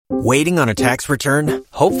Waiting on a tax return?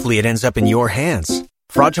 Hopefully it ends up in your hands.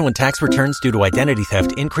 Fraudulent tax returns due to identity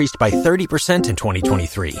theft increased by 30% in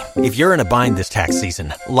 2023. If you're in a bind this tax season,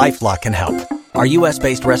 LifeLock can help. Our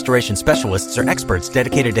U.S.-based restoration specialists are experts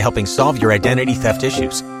dedicated to helping solve your identity theft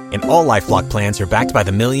issues. And all LifeLock plans are backed by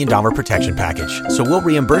the $1 Million Protection Package. So we'll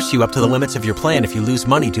reimburse you up to the limits of your plan if you lose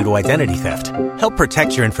money due to identity theft. Help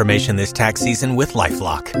protect your information this tax season with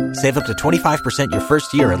LifeLock. Save up to 25% your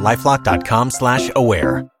first year at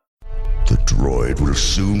LifeLock.com/aware. The droid will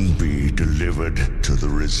soon be delivered to the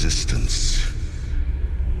Resistance,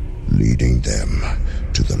 leading them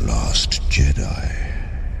to the last Jedi.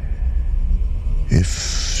 If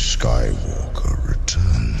Skywalker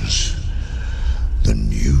returns, the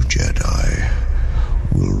new Jedi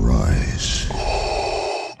will rise.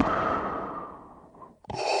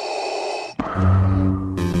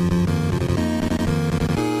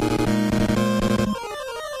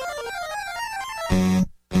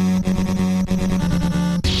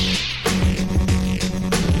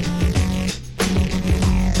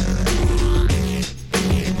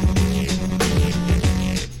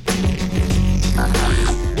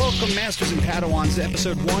 Masters and Padawans,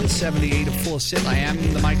 episode 178 of Full of Sith. I am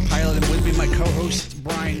the Mike Pilot, and with me my co-host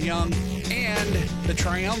Brian Young, and the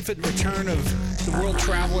triumphant return of the world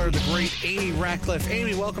traveler, the great Amy Ratcliffe.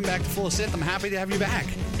 Amy, welcome back to Full of Sith. I'm happy to have you back.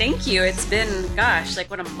 Thank you. It's been, gosh, like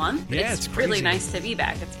what, a month? Yeah, it's crazy. Really nice to be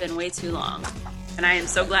back. It's been way too long, and I am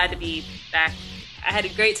so glad to be back. I had a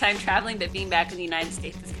great time traveling, but being back in the United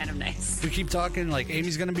States is kind of nice. We keep talking like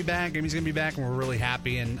Amy's going to be back, and we're really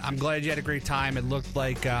happy, and I'm glad you had a great time. It looked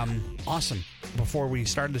like awesome. Before we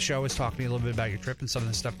started the show, I was talking to you a little bit about your trip and some of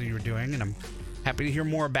the stuff that you were doing, and I'm happy to hear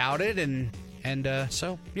more about it, and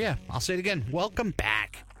so, yeah, I'll say it again. Welcome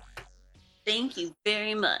back. Thank you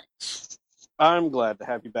very much. I'm glad to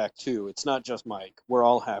have you back, too. It's not just Mike. We're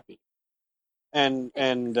all happy. And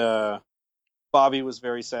Bobby was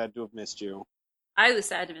very sad to have missed you. I was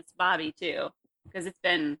sad to miss Bobby, too, because it's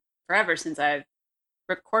been forever since I've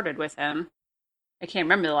recorded with him. I can't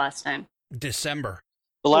remember the last time. December.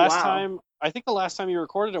 I think the last time you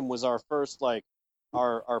recorded him was our first,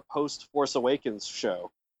 our post-Force Awakens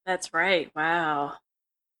show. That's right. Wow.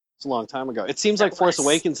 It's a long time ago. It seems like Force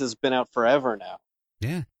Awakens has been out forever now.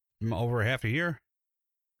 Yeah, over half a year.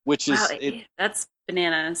 Which is... Wow, that's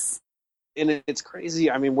bananas. And it's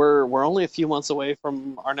crazy. I mean, we're only a few months away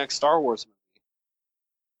from our next Star Wars movie.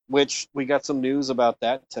 Which we got some news about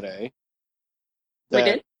that today. We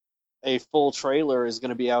did? A full trailer is going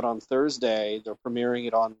to be out on Thursday. They're premiering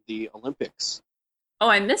it on the Olympics. Oh,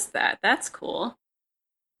 I missed that. That's cool.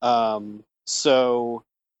 So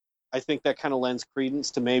I think that kind of lends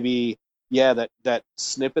credence to maybe, that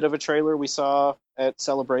snippet of a trailer we saw at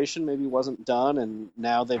Celebration maybe wasn't done, and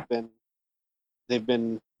now they've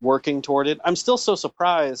been working toward it. I'm still so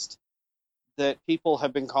surprised that people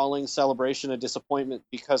have been calling Celebration a disappointment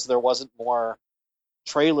because there wasn't more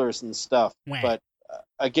trailers and stuff. But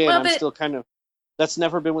again, I'm still kind of... That's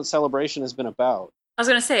never been what Celebration has been about. I was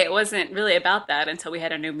going to say, it wasn't really about that until we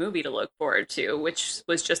had a new movie to look forward to, which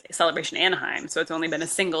was just Celebration Anaheim. So it's only been a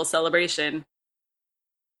single celebration.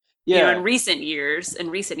 Yeah. In recent years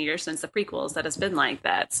since the prequels, that has been like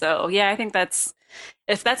that. So yeah, I think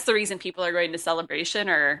if that's the reason people are going to Celebration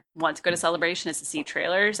or want to go to Celebration is to see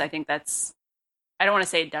trailers, I think that's... I don't want to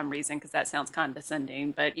say a dumb reason because that sounds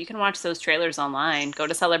condescending, but you can watch those trailers online. Go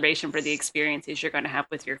to Celebration for the experiences you're going to have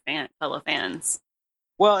with your fellow fans.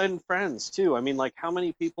 Well, and friends too. I mean, how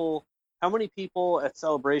many people at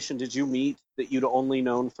Celebration did you meet that you'd only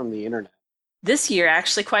known from the internet? This year,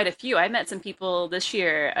 actually, quite a few. I met some people this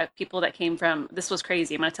year, people that came from... This was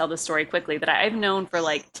crazy. I'm going to tell this story quickly. That I've known for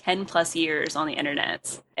 10 plus years on the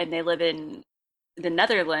internet, and they live in the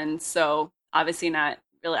Netherlands, so obviously not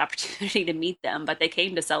really opportunity to meet them, but they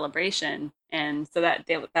came to Celebration, and so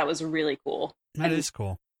that was really cool. That is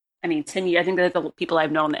cool. I mean, 10 years. I think they're the people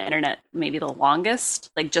I've known on the internet maybe the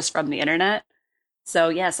longest, just from the internet. So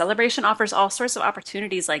yeah, Celebration offers all sorts of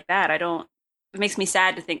opportunities like that. It makes me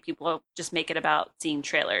sad to think people just make it about seeing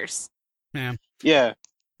trailers. Yeah.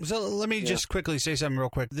 So let me just quickly say something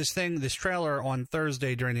real quick. This trailer on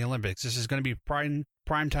Thursday during the Olympics, this is going to be prime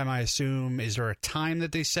time, I assume. Is there a time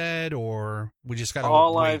that they said, or we just got to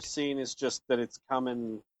All wait? I've seen is just that it's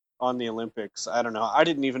coming on the Olympics. I don't know. I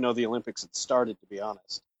didn't even know the Olympics had started, to be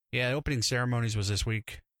honest. Yeah, the opening ceremonies was end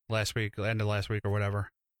of last week or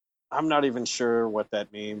whatever. I'm not even sure what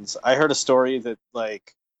that means. I heard a story that,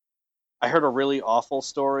 I heard a really awful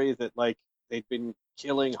story that, they'd been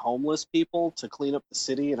killing homeless people to clean up the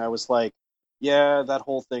city, and I was like, yeah, that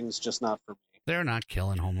whole thing's just not for me. They're not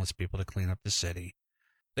killing homeless people to clean up the city.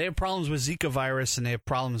 They have problems with Zika virus, and they have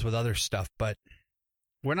problems with other stuff, but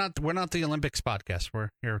We're not the Olympics podcast. We're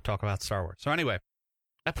here to talk about Star Wars. So anyway,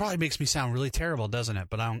 that probably makes me sound really terrible, doesn't it?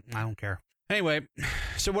 But I don't care. Anyway,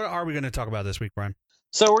 so what are we going to talk about this week, Brian?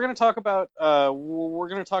 So we're going to talk about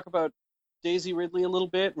Daisy Ridley a little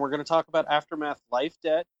bit, and we're going to talk about Aftermath Life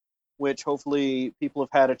Debt, which hopefully people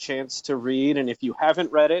have had a chance to read. And if you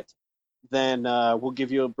haven't read it, then we'll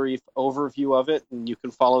give you a brief overview of it, and you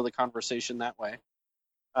can follow the conversation that way.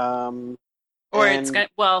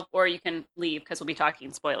 Or you can leave because we'll be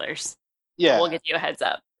talking spoilers. Yeah, we'll give you a heads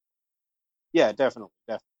up. Yeah, definitely.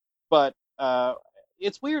 But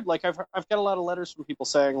it's weird. Like I've got a lot of letters from people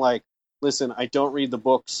saying like, "Listen, I don't read the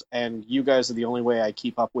books, and you guys are the only way I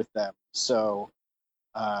keep up with them. So,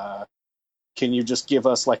 can you just give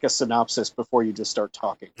us like a synopsis before you just start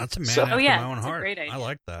talking?" That's a man after my own heart. A great idea. I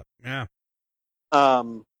like that. Yeah.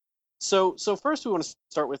 So first we want to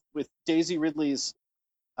start with Daisy Ridley's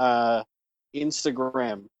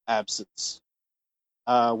Instagram absence,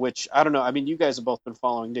 which I don't know. I mean, you guys have both been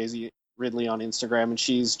following Daisy Ridley on Instagram, and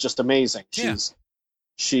she's just amazing. Yeah.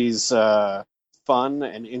 She's fun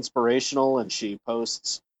and inspirational, and she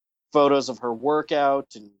posts photos of her workout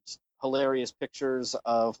and hilarious pictures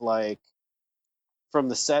of like from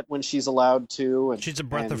the set when she's allowed to. And she's a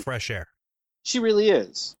breath of fresh air. She really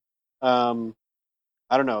is.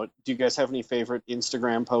 I don't know. Do you guys have any favorite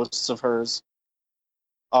Instagram posts of hers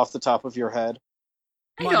off the top of your head?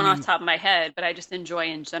 I don't off the top of my head, but I just enjoy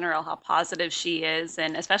in general how positive she is,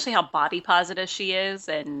 and especially how body positive she is.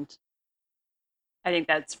 And I think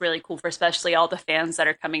that's really cool for especially all the fans that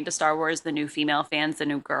are coming to Star Wars, the new female fans, the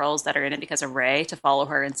new girls that are in it because of Rey, to follow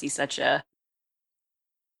her and see she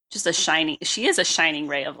is a shining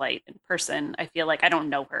ray of light in person. I feel like I don't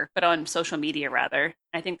know her, but on social media rather.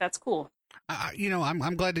 I think that's cool.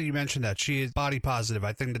 I'm glad that you mentioned that. She is body positive.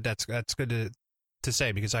 I think that's good to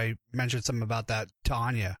say, because I mentioned something about that to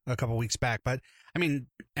Anya a couple weeks back. But I mean,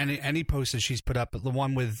 any post that she's put up, the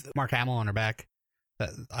one with Mark Hamill on her back,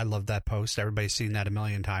 I love that post. Everybody's seen that a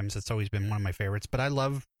million times. It's always been one of my favorites. But I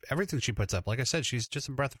love everything she puts up. Like I said, she's just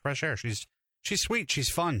a breath of fresh air. She's sweet. She's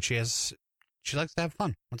fun. She likes to have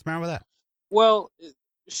fun. What's the matter with that? Well,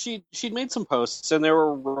 she'd made some posts, and there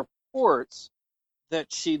were reports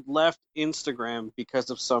that she'd left Instagram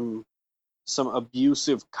because of some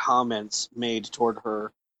abusive comments made toward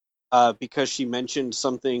her, because she mentioned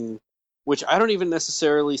something which I don't even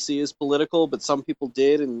necessarily see as political, but some people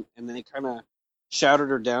did, and they kind of shouted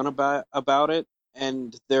her down about it.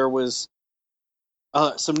 And there was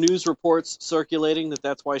some news reports circulating that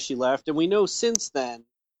that's why she left. And we know since then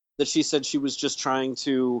that she said she was just trying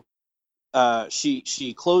to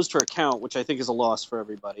she closed her account, which I think is a loss for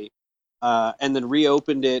everybody. And then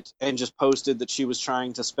reopened it and just posted that she was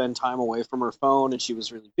trying to spend time away from her phone and she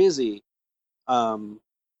was really busy.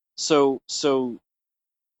 So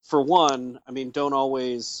for one, I mean, don't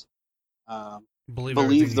always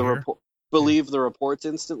believe the reports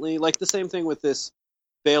instantly. Like the same thing with this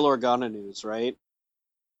Bail Organa news, right?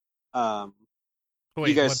 Wait,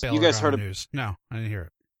 you guys heard of news? No, I didn't hear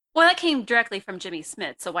it. Well, that came directly from Jimmy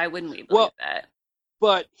Smith, so why wouldn't we believe that?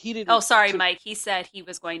 But he didn't. Oh, sorry, Mike. He said he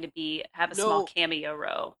was going to have a small cameo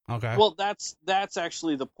role. Okay. Well, that's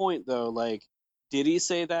actually the point, though. Like, did he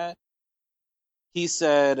say that? They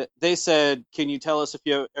said, can you tell us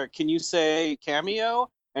can you say cameo?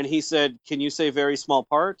 And he said, can you say very small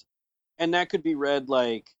part? And that could be read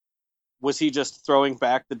like, was he just throwing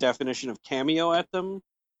back the definition of cameo at them?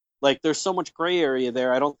 Like, there's so much gray area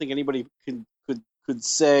there. I don't think anybody could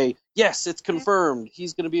say, yes, it's confirmed.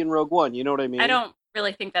 He's going to be in Rogue One. You know what I mean? I don't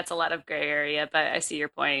really think that's a lot of gray area, but I see your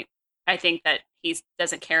point. I think that he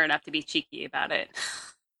doesn't care enough to be cheeky about it.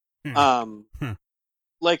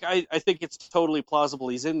 Like I think it's totally plausible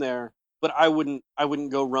he's in there, but I wouldn't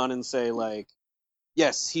go run and say like,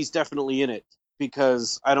 yes, he's definitely in it,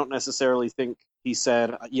 because I don't necessarily think he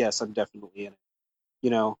said, yes, I'm definitely in it.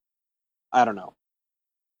 You know, I don't know.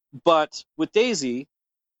 But with Daisy,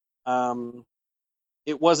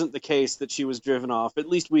 it wasn't the case that she was driven off. At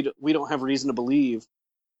least we don't have reason to believe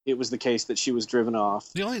it was the case that she was driven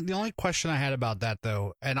off. The only question I had about that,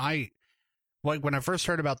 though, and when I first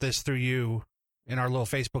heard about this through you in our little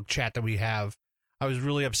Facebook chat that we have, I was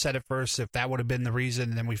really upset at first if that would have been the reason,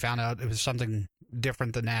 and then we found out it was something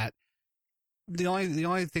different than that. The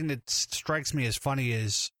only thing that strikes me as funny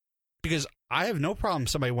is, because I have no problem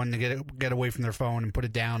somebody wanting to get away from their phone and put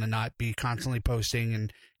it down and not be constantly posting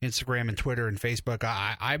and Instagram and Twitter and Facebook.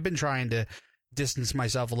 I've been trying to distance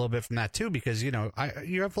myself a little bit from that too, because you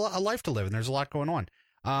have a life to live and there's a lot going on.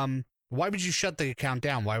 Why would you shut the account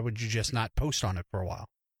down? Why would you just not post on it for a while?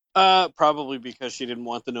 Probably because she didn't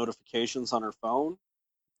want the notifications on her phone.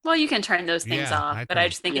 Well, you can turn those things Yeah, off, I but I don't.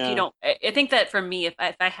 just think if Yeah. you don't, I think that for me, if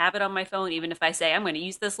I have it on my phone, even if I say I'm going to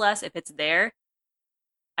use this less, if it's there,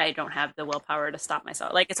 I don't have the willpower to stop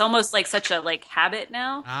myself. Like it's almost like such a like habit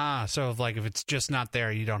now. So like if it's just not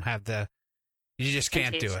there, you don't have you just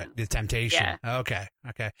can't do it. Temptation. The temptation. Yeah.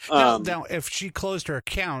 Okay. Um, Now, if she closed her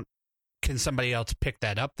account, can somebody else pick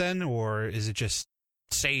that up then, or is it just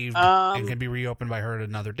saved and can be reopened by her at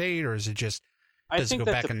another date, or is it just I does it think go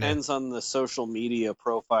that back into? depends on the social media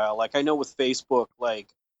profile. Like I know with Facebook, like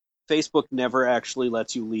Facebook never actually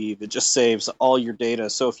lets you leave. It just saves all your data.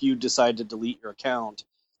 So if you decide to delete your account,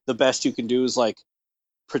 the best you can do is like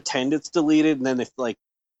pretend it's deleted, and then if like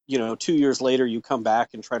 2 years later you come back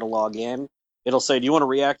and try to log in, it'll say, "Do you want to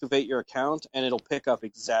reactivate your account?" And it'll pick up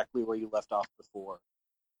exactly where you left off before.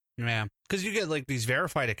 Yeah, because you get like these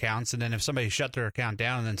verified accounts, and then if somebody shut their account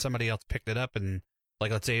down, and then somebody else picked it up, and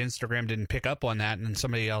like let's say Instagram didn't pick up on that, and then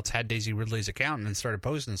somebody else had Daisy Ridley's account and then started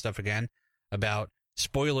posting stuff again about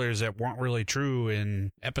spoilers that weren't really true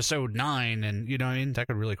in episode 9, and you know what I mean, that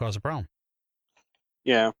could really cause a problem.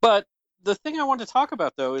 Yeah, but the thing I wanted to talk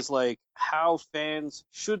about though is like how fans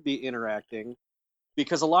should be interacting,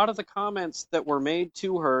 because a lot of the comments that were made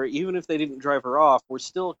to her, even if they didn't drive her off, were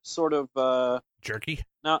still sort of Jerky.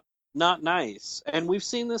 not nice. And we've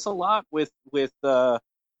seen this a lot with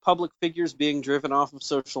public figures being driven off of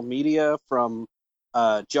social media, from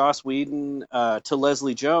Joss Whedon to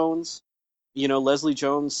Leslie Jones. Leslie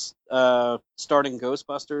Jones starting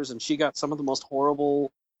Ghostbusters, and she got some of the most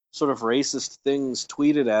horrible sort of racist things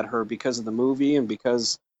tweeted at her because of the movie and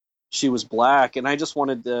because she was black. And I just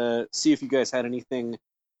wanted to see if you guys had anything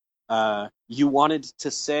you wanted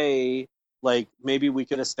to say, like maybe we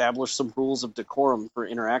could establish some rules of decorum for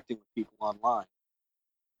interacting with people online.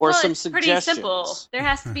 Or Well, some it's suggestions. pretty simple. There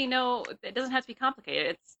has to be it doesn't have to be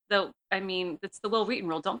complicated. It's the Will Wheaton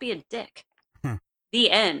rule. Don't be a dick. The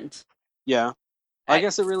end. Yeah. I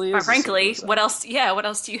guess it really is. Frankly, what else? Yeah, what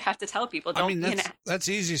else do you have to tell people? I mean, that's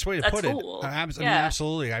the easiest way to That's put cool. it. I mean, Yeah.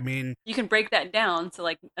 absolutely. I mean, you can break that down to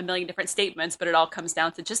like a million different statements, but it all comes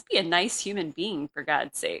down to just be a nice human being, for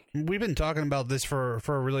God's sake. we've been talking about this for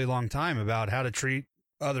a really long time about how to treat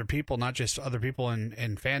other people, not just other people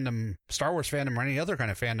in fandom, Star Wars fandom, or any other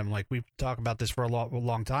kind of fandom. Like we've talked about this for a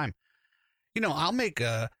long time. I'll make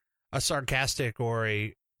a sarcastic or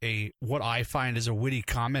a what I find is a witty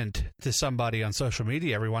comment to somebody on social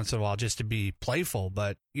media every once in a while just to be playful,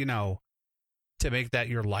 but to make that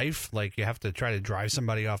your life, like you have to try to drive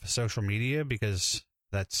somebody off of social media because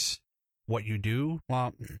that's what you do.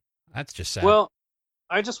 Well, that's just sad. Well,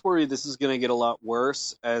 I just worry this is going to get a lot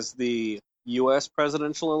worse as the U.S.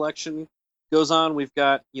 presidential election goes on. We've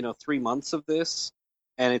got 3 months of this,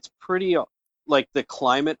 and it's pretty like the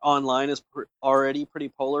climate online is already pretty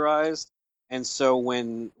polarized. And so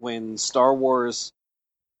when Star Wars,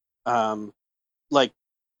 like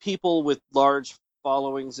people with large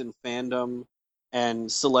followings in fandom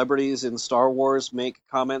and celebrities in Star Wars make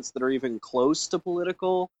comments that are even close to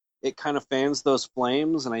political, it kind of fans those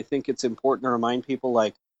flames. And I think it's important to remind people,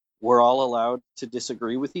 like, we're all allowed to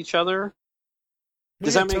disagree with each other.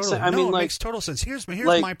 Does that make sense? I mean, it like, makes total sense. Here's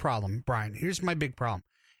like, my problem, Brian. Here's my big problem.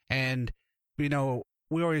 And,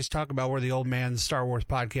 we always talk about we're the old man Star Wars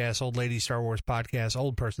podcast, old lady Star Wars podcast,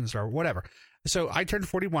 old person Star Wars, whatever. So I turned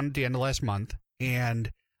 41 at the end of last month,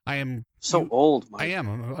 and I am old, Mike. I am.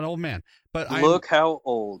 I'm an old man. But look how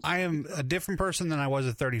old. I am a different person than I was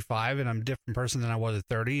at 35, and I'm a different person than I was at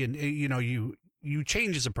 30. And, you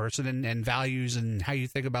change as a person, and values and how you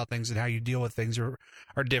think about things and how you deal with things are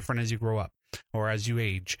different as you grow up or as you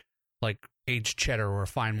age, like aged cheddar or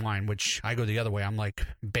fine wine, which I go the other way. I'm like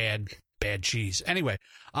bad cheese. Anyway,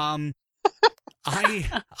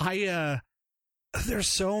 there's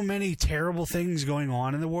so many terrible things going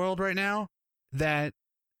on in the world right now that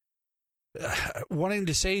wanting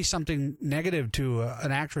to say something negative to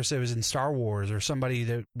an actress that was in Star Wars or somebody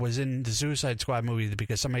that was in the Suicide Squad movie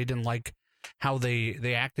because somebody didn't like how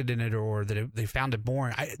they acted in it or that they found it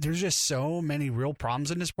boring. There's just so many real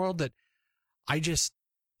problems in this world that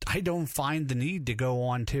I don't find the need to go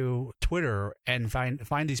on to Twitter and find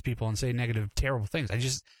these people and say negative, terrible things.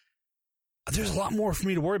 There's a lot more for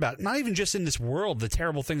me to worry about. Not even just in this world, the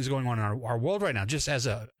terrible things going on in our world right now, just as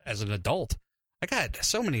an adult. I got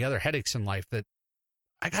so many other headaches in life that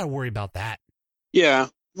I got to worry about that. Yeah.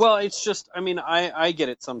 Well, it's just, I get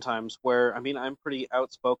it sometimes where, I'm pretty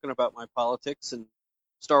outspoken about my politics, and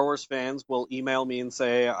Star Wars fans will email me and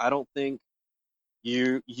say, I don't think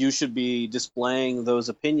you should be displaying those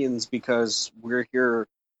opinions because we're here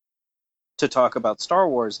to talk about Star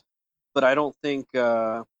Wars. But I don't think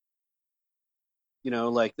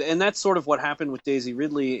Like, and that's sort of what happened with Daisy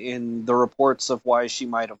Ridley in the reports of why she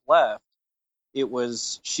might have left. It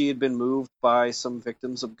was she had been moved by some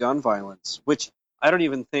victims of gun violence, which I don't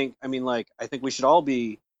even think, I think we should all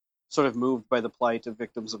be sort of moved by the plight of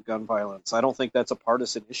victims of gun violence. I don't think that's a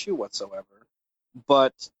partisan issue whatsoever.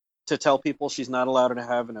 But to tell people she's not allowed to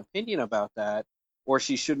have an opinion about that, or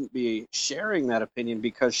she shouldn't be sharing that opinion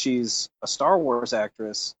because she's a Star Wars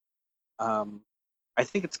actress, I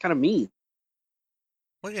think it's kind of mean.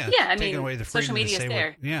 Well, yeah. Yeah, taking away the freedom social media to is say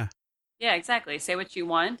there. Yeah. Yeah, exactly. Say what you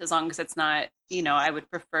want, as long as it's not, I would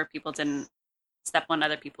prefer people didn't step on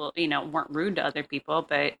other people, weren't rude to other people.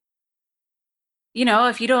 But,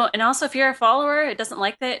 if you don't, and also if you're a follower, it doesn't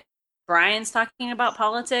like that Brian's talking about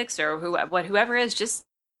politics or whoever is, just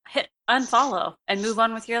hit unfollow and move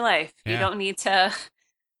on with your life. Yeah.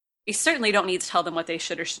 You certainly don't need to tell them what they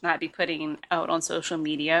should or should not be putting out on social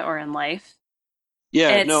media or in life.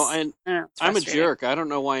 Yeah, no, and I'm a frustrating. jerk. I don't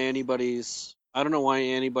know why anybody's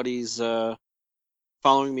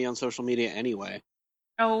following me on social media anyway.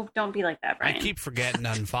 Oh, don't be like that, Brian. I keep forgetting to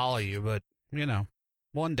unfollow you, but,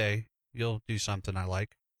 one day you'll do something I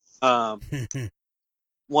like.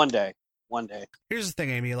 One day. Here's the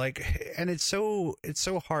thing, Amy, and it's so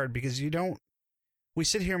hard because we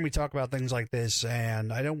sit here and we talk about things like this,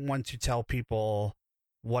 and I don't want to tell people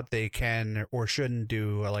what they can or shouldn't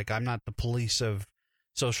do. Like, I'm not the police of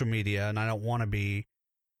social media, and I don't want to be,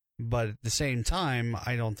 but at the same time,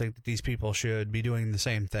 I don't think that these people should be doing the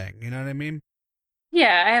same thing. You know what I mean?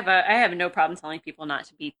 Yeah, I have no problem telling people not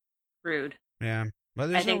to be rude. Yeah, but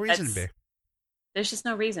there's no reason to be. There's just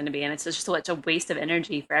no reason to be, and it's just such a waste of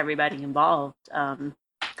energy for everybody involved.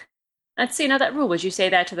 Let's see, that rule. Would you say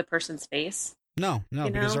that to the person's face? No,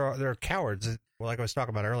 because they're cowards. Well, like I was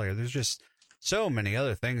talking about earlier, there's just so many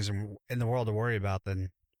other things in the world to worry about than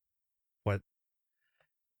what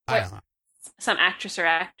I don't know. Some actress or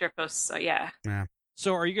actor posts. So yeah.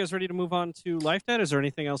 So, are you guys ready to move on to Life Debt? Is there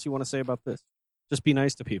anything else you want to say about this? Just be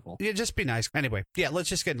nice to people. Yeah, just be nice. Anyway, yeah, let's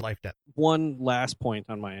just get in Life Debt. One last point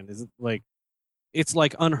on my end is it's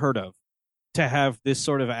unheard of to have this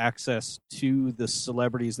sort of access to the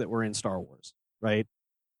celebrities that were in Star Wars, right?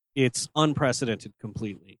 It's unprecedented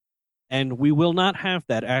completely. And we will not have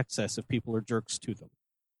that access if people are jerks to them.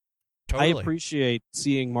 Totally. I appreciate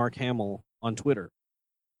seeing Mark Hamill on Twitter.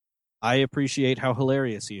 I appreciate how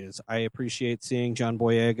hilarious he is. I appreciate seeing John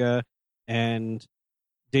Boyega and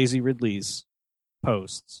Daisy Ridley's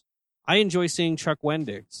posts. I enjoy seeing Chuck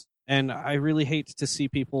Wendig's. And I really hate to see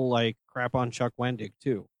people crap on Chuck Wendig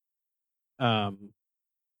too.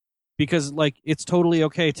 Because it's totally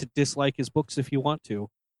okay to dislike his books if you want to,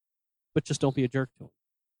 but just don't be a jerk to him.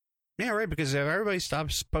 Yeah, right, because if everybody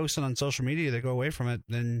stops posting on social media, they go away from it,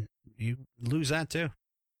 then you lose that too.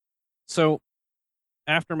 So,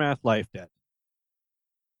 Aftermath Life Debt.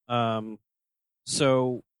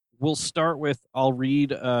 So we'll start with, I'll read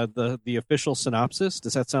the official synopsis.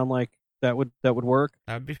 Does that sound like that would work?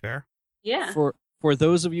 That would be fair. Yeah. For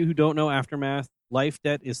those of you who don't know Aftermath, Life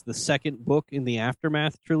Debt is the second book in the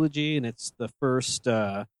Aftermath trilogy, and it's the first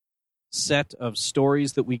set of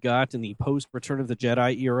stories that we got in the post-Return of the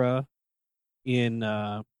Jedi era in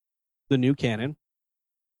the new canon.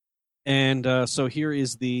 And so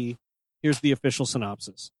here's the official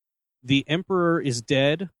synopsis. The Emperor is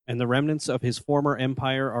dead, and the remnants of his former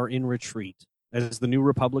empire are in retreat. As the New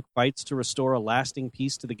Republic fights to restore a lasting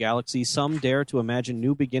peace to the galaxy, some dare to imagine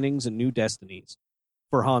new beginnings and new destinies.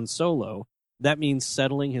 For Han Solo, that means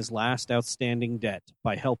settling his last outstanding debt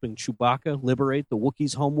by helping Chewbacca liberate the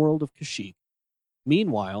Wookiees' homeworld of Kashyyyk.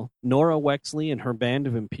 Meanwhile, Nora Wexley and her band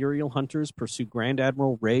of Imperial hunters pursue Grand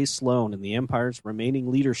Admiral Ray Sloane and the Empire's remaining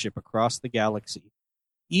leadership across the galaxy.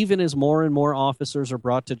 Even as more and more officers are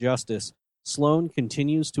brought to justice, Sloane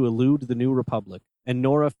continues to elude the New Republic, and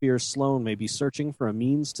Nora fears Sloane may be searching for a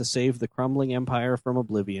means to save the crumbling Empire from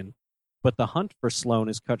oblivion. But the hunt for Sloane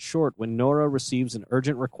is cut short when Nora receives an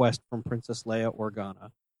urgent request from Princess Leia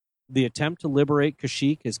Organa. The attempt to liberate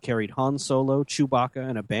Kashyyyk has carried Han Solo, Chewbacca,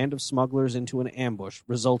 and a band of smugglers into an ambush,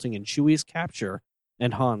 resulting in Chewie's capture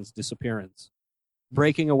and Han's disappearance.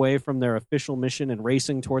 Breaking away from their official mission and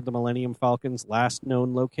racing toward the Millennium Falcon's last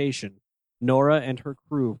known location, Nora and her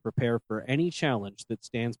crew prepare for any challenge that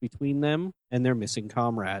stands between them and their missing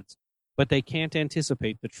comrades, but they can't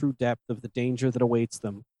anticipate the true depth of the danger that awaits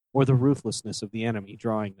them or the ruthlessness of the enemy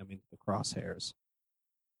drawing them into the crosshairs.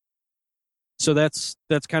 So that's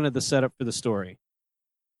kind of the setup for the story.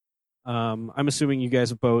 I'm assuming you guys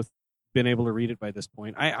have both been able to read it by this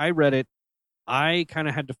point. I read it. I kind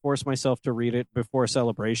of had to force myself to read it before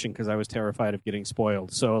Celebration because I was terrified of getting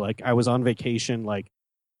spoiled. So I was on vacation,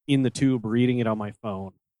 in the tube reading it on my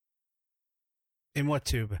phone. In what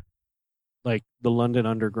tube? Like the London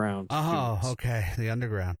Underground. Oh, tubes. okay, the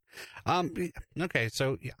Underground. Okay,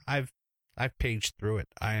 so yeah, I've paged through it.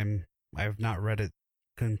 I have not read it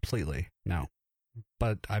completely, no,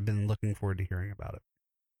 but I've been looking forward to hearing about it.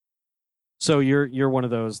 So you're one of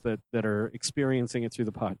those that are experiencing it through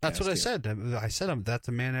the podcast. That's what I said. I said that's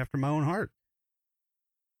a man after my own heart.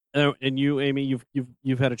 And you, Amy,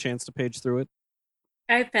 you've had a chance to page through it.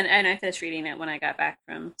 I finished reading it when I got back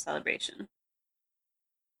from Celebration.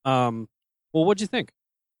 Well, what'd you think?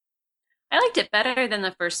 I liked it better than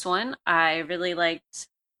the first one. I really liked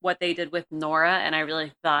what they did with Nora, and I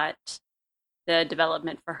really thought the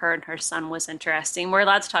development for her and her son was interesting. We're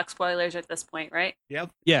allowed to talk spoilers at this point, right?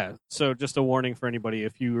 Yep. Yeah. So just a warning for anybody: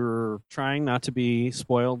 if you're trying not to be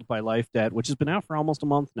spoiled by Life Debt, which has been out for almost a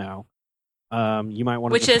month now, you might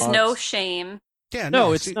want to. Which is no shame. Yeah,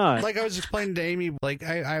 no, it's not. Like I was explaining to Amy, like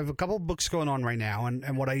I have a couple of books going on right now,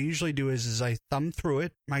 and what I usually do is I thumb through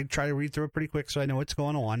it. I try to read through it pretty quick so I know what's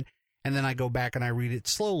going on, and then I go back and I read it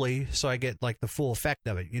slowly so I get like the full effect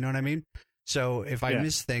of it. You know what I mean? So if I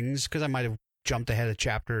miss things, because I might have jumped ahead a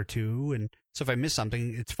chapter or two, and so if I miss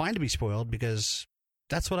something, it's fine to be spoiled because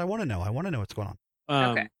that's what I want to know. I want to know what's going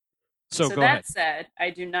on. Okay. So that go ahead. said, I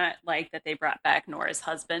do not like that they brought back Nora's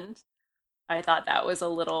husband. I thought that was a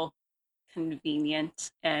little convenient,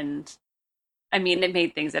 and I mean it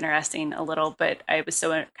made things interesting a little, but I was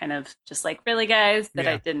so kind of just like, really guys, that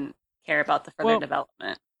I didn't care about the further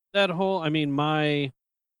development. That whole, I mean,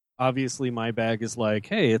 obviously my bag is like,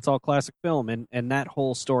 hey, it's all classic film, and that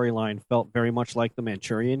whole storyline felt very much like the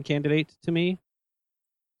Manchurian Candidate to me.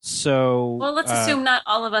 So well, let's assume not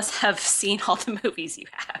all of us have seen all the movies you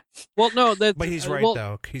have. Well, no, but he's right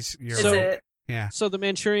though. You're right. Yeah. So the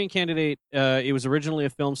Manchurian Candidate, it was originally a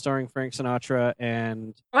film starring Frank Sinatra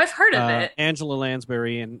and I've heard of it. Angela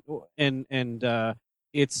Lansbury, and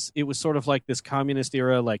it was sort of like this communist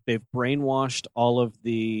era. Like they've brainwashed all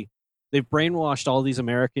these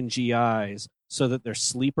American GIs so that they're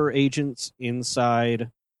sleeper agents inside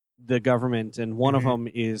the government, and one of them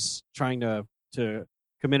is trying to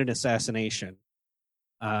commit an assassination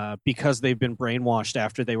because they've been brainwashed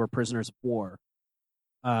after they were prisoners of war.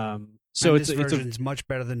 So this version's much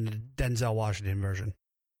better than the Denzel Washington version.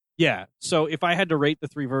 Yeah. So if I had to rate the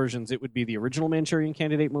three versions, it would be the original Manchurian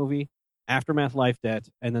Candidate movie, Aftermath, Life Debt,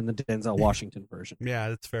 and then the Denzel Washington version. Yeah,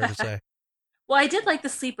 that's fair to say. Well, I did like the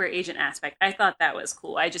sleeper agent aspect. I thought that was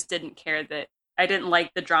cool. I just didn't care that I didn't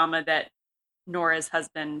like the drama that Nora's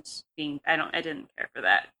husband being. I didn't care for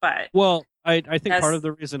that. But well, I think part of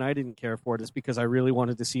the reason I didn't care for it is because I really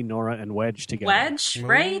wanted to see Nora and Wedge together. Wedge,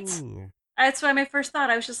 right? Ooh. That's why my first thought.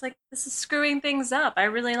 I was just like, this is screwing things up. I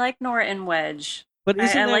really like Nora and Wedge. But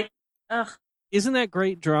isn't that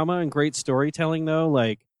great drama and great storytelling though?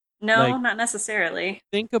 No, not necessarily.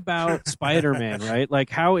 Think about Spider-Man, right? Like,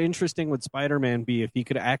 how interesting would Spider-Man be if he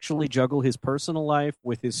could actually juggle his personal life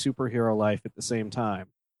with his superhero life at the same time?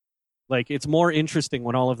 Like, it's more interesting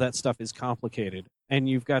when all of that stuff is complicated, and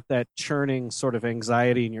you've got that churning sort of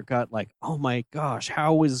anxiety in your gut, like, oh my gosh,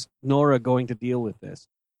 how is Nora going to deal with this?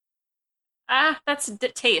 That's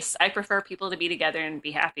taste. I prefer people to be together and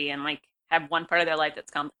be happy and like have one part of their life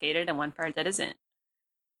that's complicated and one part that isn't.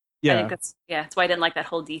 Yeah, I think that's why I didn't like that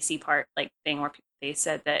whole DC part thing where they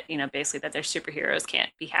said that basically that their superheroes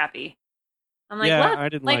can't be happy. I'm like, I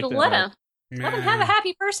didn't like that. Let them have a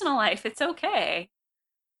happy personal life. It's okay.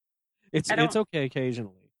 It's okay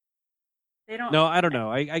occasionally. They don't. No, I don't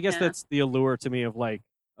know. I guess that's the allure to me of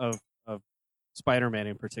Spider-Man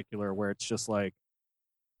in particular, where it's just like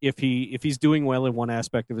if he's doing well in one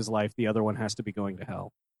aspect of his life, the other one has to be going to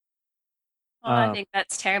hell. Well, I think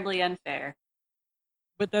that's terribly unfair.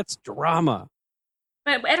 But that's drama.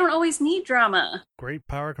 But I don't always need drama. Great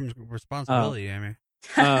power comes responsibility, Amy.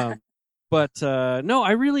 But no,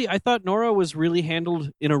 I thought Nora was really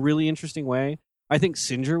handled in a really interesting way. I think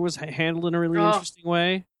Singer was handled in a really interesting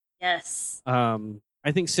way. Yes.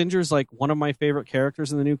 I think Singer's like one of my favorite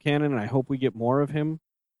characters in the new canon, and I hope we get more of him.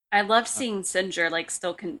 I love seeing Singer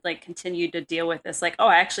still continue to deal with this. Like, oh,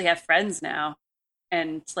 I actually have friends now,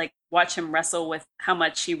 and watch him wrestle with how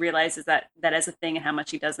much he realizes that is a thing and how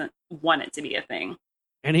much he doesn't want it to be a thing.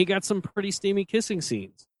 And he got some pretty steamy kissing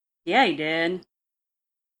scenes. Yeah, he did.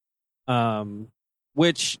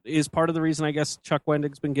 Which is part of the reason I guess Chuck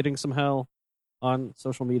Wendig's been getting some hell on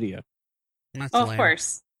social media. Of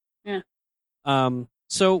course. Yeah.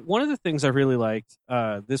 So one of the things I really liked,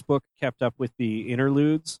 this book kept up with the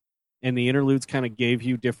interludes, and the interludes kind of gave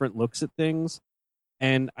you different looks at things.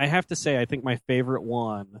 And I have to say, I think my favorite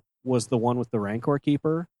one was the one with the Rancor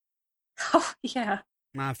Keeper. Oh, yeah.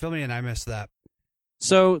 Fill me in, I missed that.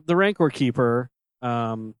 So the Rancor Keeper,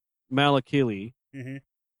 Malakili, Mm-hmm.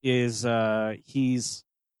 is he's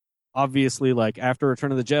obviously like after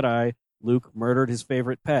Return of the Jedi, Luke murdered his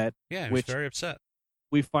favorite pet. Yeah, he was which very upset.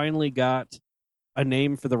 we finally got a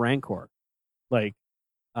name for the Rancor. Like,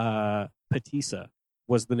 Patissa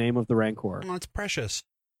was the name of the Rancor. Oh, it's precious.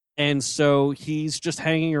 And so he's just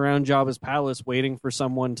hanging around Jabba's palace waiting for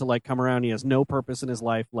someone to like come around. He has no purpose in his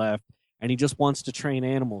life left, and he just wants to train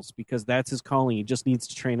animals because that's his calling. He just needs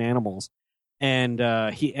to train animals. And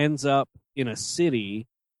he ends up in a city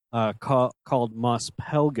called Mos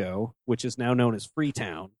Pelgo, which is now known as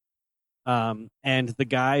Freetown. And the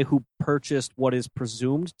guy who purchased what is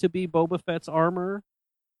presumed to be Boba Fett's armor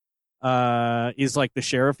is like the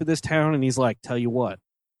sheriff of this town, and he's like, tell you what,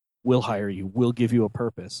 we'll hire you. We'll give you a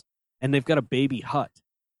purpose. And they've got a baby hut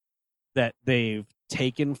that they've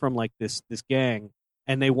taken from like this gang,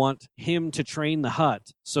 and they want him to train the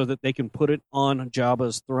hut so that they can put it on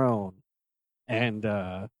Jabba's throne,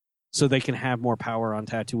 and so they can have more power on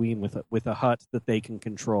Tatooine with a hut that they can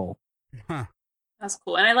control. Huh. That's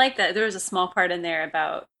cool. And I like that there was a small part in there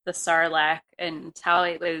about the Sarlacc and how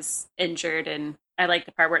it was injured. And I like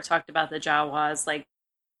the part where it talked about the Jawas, like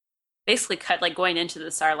basically going into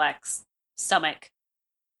the Sarlacc's stomach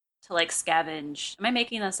to like scavenge. Am I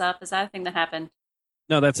making this up? Is that a thing that happened?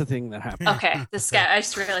 No, that's a thing that happened. Okay. I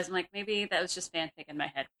just realized I'm like, maybe that was just fanfic in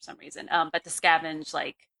my head for some reason. But to scavenge,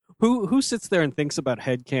 like, Who sits there and thinks about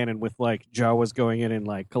headcanon with like Jawas going in and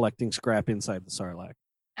like collecting scrap inside the Sarlacc?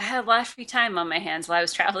 I had a lot of free time on my hands while I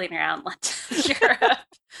was traveling around London, Europe.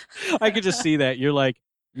 I could just see that. You're like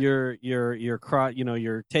you're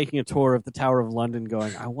taking a tour of the Tower of London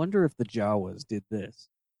going, I wonder if the Jawas did this.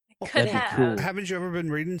 Could That'd be have. cool. Haven't you ever been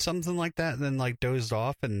reading something like that and then like dozed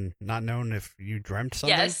off and not known if you dreamt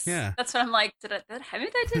something? Yes. Yeah. That's what I'm like. Maybe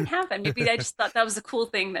that didn't happen. Maybe I just thought that was a cool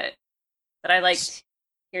thing that I liked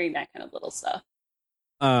hearing that kind of little stuff.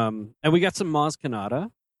 And we got some Maz Kanata.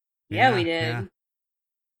 Yeah, we did. Yeah.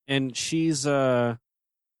 And she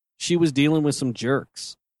was dealing with some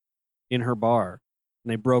jerks in her bar,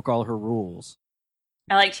 and they broke all her rules.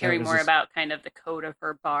 I liked hearing was more just- about kind of the code of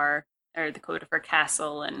her bar or the code of her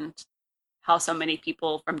castle and how so many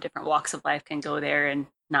people from different walks of life can go there and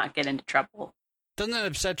not get into trouble. Doesn't that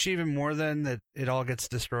upset you even more then that it all gets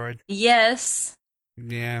destroyed? Yes.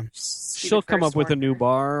 Yeah. She'll come up with a new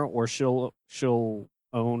bar, or she'll start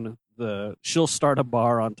a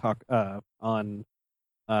bar on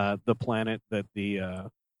the planet that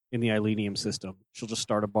in the Ilenium system. She'll just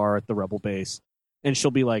start a bar at the Rebel base, and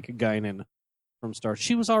she'll be like Guinan from Star.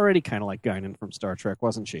 She was already kind of like Guinan from Star Trek,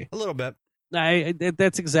 wasn't she? A little bit.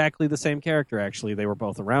 That's exactly the same character. Actually, they were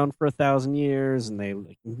both around for 1,000 years, and they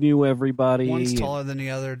like, knew everybody. One's taller than the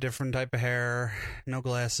other, different type of hair, no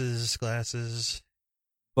glasses.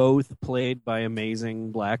 Both played by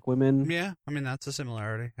amazing black women. Yeah, I mean that's a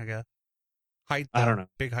similarity, I guess. Height, I don't know.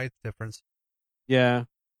 Big height difference. Yeah,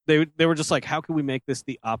 they were just like, how can we make this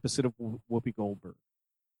the opposite of Whoopi Goldberg?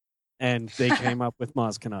 And they came up with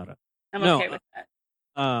Maz Kanata. I'm okay with that.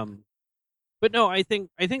 But no, I think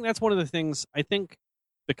that's one of the things. I think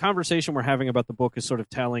the conversation we're having about the book is sort of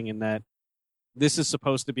telling in that this is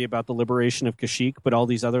supposed to be about the liberation of Kashyyyk, but all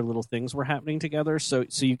these other little things were happening together. So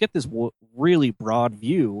you get this really broad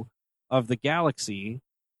view of the galaxy,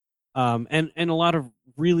 and a lot of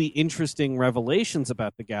really interesting revelations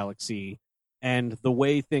about the galaxy and the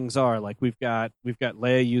way things are. Like we've got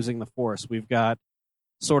Leia using the Force. We've got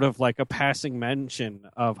sort of like a passing mention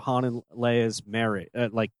of Han and Leia's marriage,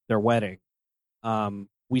 like their wedding.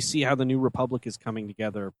 We see how the New Republic is coming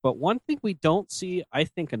together. But one thing we don't see, I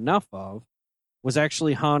think, enough of was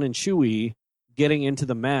actually Han and Chewie getting into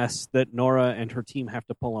the mess that Nora and her team have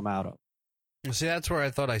to pull them out of. See, that's where I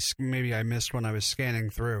thought maybe I missed when I was scanning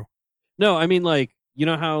through. No, I mean, like, you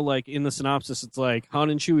know how, like, in the synopsis, it's like Han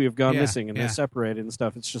and Chewie have gone missing and they're separated and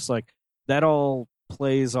stuff. It's just like that all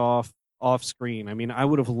plays off screen. I mean, I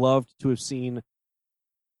would have loved to have seen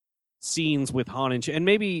scenes with Han and Chewie, and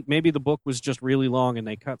maybe the book was just really long and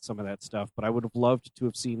they cut some of that stuff, but I would have loved to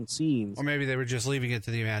have seen scenes. Or maybe they were just leaving it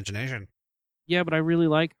to the imagination. Yeah, but I really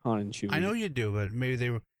like Han and Chewie. I know you do, but maybe they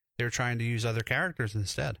were trying to use other characters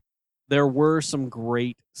instead. There were some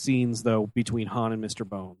great scenes, though, between Han and Mr.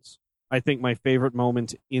 Bones. I think my favorite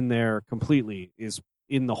moment in there completely is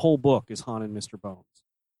in the whole book is Han and Mr. Bones.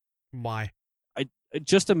 Why? I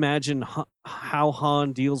just imagine how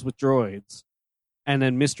Han deals with droids, and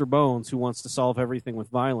then Mr. Bones, who wants to solve everything with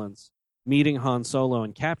violence, meeting Han Solo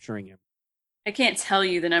and capturing him. I can't tell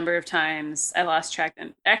you the number of times I lost track.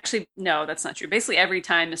 And actually, no, that's not true. Basically, every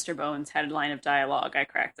time Mr. Bones had a line of dialogue, I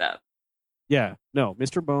cracked up. Yeah, no,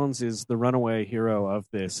 Mr. Bones is the runaway hero of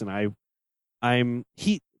this, and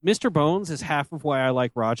Mr. Bones is half of why I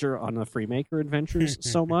like Roger on the Freemaker Adventures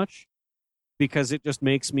so much, because it just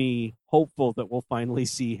makes me hopeful that we'll finally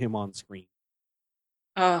see him on screen.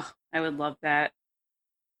 Oh, I would love that.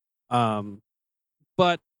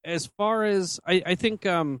 But as far as I think,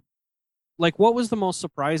 like, what was the most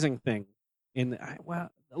surprising thing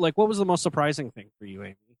what was the most surprising thing for you,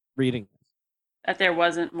 Amy, reading this? That there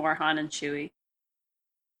wasn't more Han and Chewie.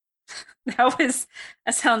 That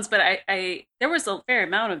sounds, but I there was a fair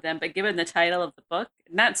amount of them, but given the title of the book,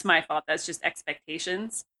 and that's my fault, that's just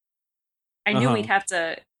expectations. I knew we'd have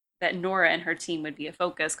to, that Nora and her team would be a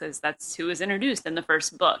focus because that's who was introduced in the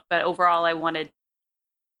first book. But overall, I wanted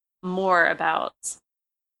more about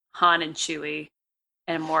Han and Chewie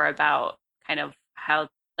and more about kind of how,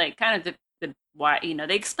 like, kind of the why,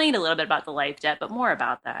 they explained a little bit about the life debt, but more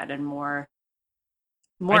about that and more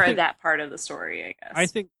of that part of the story, I guess. I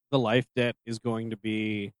think the life debt is going to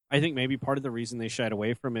be, I think maybe part of the reason they shied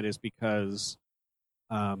away from it is because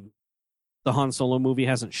the Han Solo movie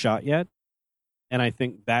hasn't shot yet. And I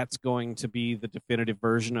think that's going to be the definitive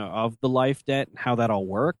version of the life debt and how that all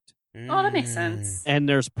worked. Oh, that makes sense. And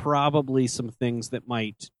there's probably some things that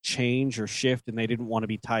might change or shift, and they didn't want to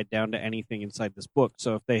be tied down to anything inside this book.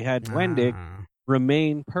 So if they had Wendig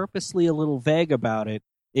remain purposely a little vague about it,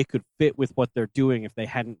 it could fit with what they're doing if they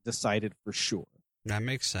hadn't decided for sure. That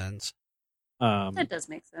makes sense. That does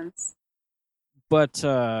make sense. But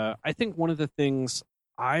I think one of the things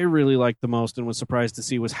I really liked the most and was surprised to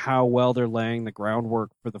see was how well they're laying the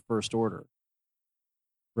groundwork for the First Order.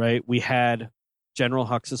 Right? We had General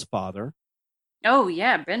Hux's father. Oh,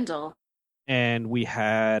 yeah, Brindle. And we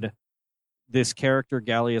had this character,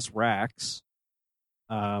 Gallius Rax,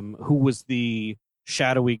 who was the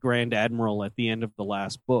shadowy Grand Admiral at the end of the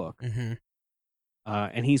last book. Mm-hmm.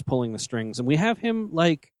 And he's pulling the strings. And we have him,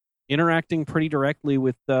 like, interacting pretty directly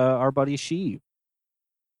with our buddy Sheev.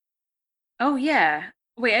 Oh, yeah.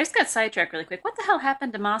 Wait, I just got sidetracked really quick. What the hell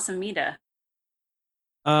happened to Mas Amida?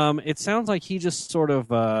 It sounds like he just sort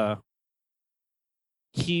of...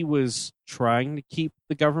 he was trying to keep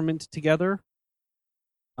the government together.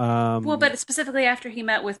 Well, but specifically after he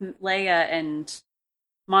met with Leia and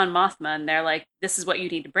Mon Mothma, and they're like, "This is what you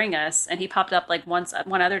need to bring us," and he popped up like one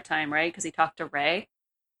other time, right? Because he talked to Rey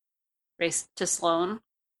to Sloane.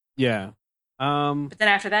 Yeah. But then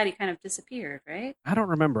after that, he kind of disappeared, right? I don't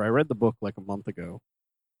remember. I read the book like a month ago.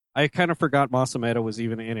 I kind of forgot Mas Amedda was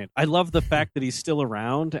even in it. I love the fact that he's still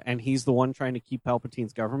around and he's the one trying to keep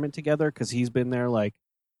Palpatine's government together because he's been there like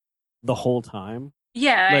the whole time.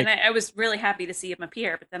 Yeah, like, and I was really happy to see him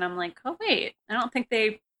appear, but then I'm like, oh wait, I don't think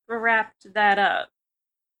they wrapped that up.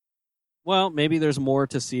 Well, maybe there's more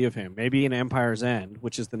to see of him. Maybe in Empire's End,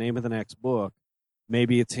 which is the name of the next book,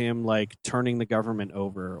 maybe it's him like turning the government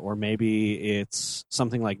over, or maybe it's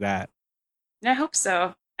something like that. I hope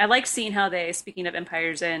so. I like seeing how they, speaking of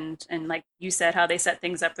Empire's End, and like you said, how they set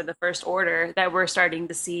things up for the First Order, that we're starting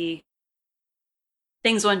to see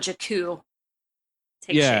things on Jakku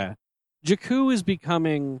take shape. Jakku is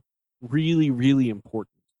becoming really, really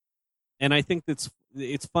important. And I think it's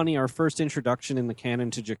funny, our first introduction in the canon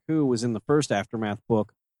to Jakku was in the first Aftermath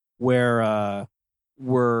book, where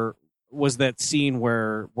was that scene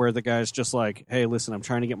where the guy's just like, hey, listen, I'm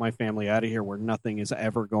trying to get my family out of here where nothing is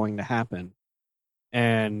ever going to happen.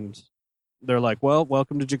 And they're like, well,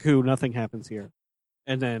 welcome to Jakku, nothing happens here.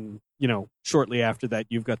 And then, shortly after that,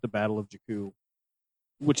 you've got the Battle of Jakku,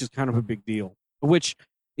 which is kind of a big deal. Which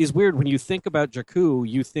is weird. When you think about Jakku,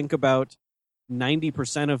 you think about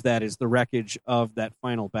 90% of that is the wreckage of that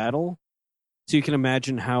final battle. So you can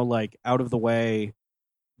imagine how, like, out of the way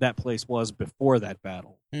that place was before that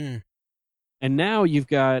battle. Mm. And now you've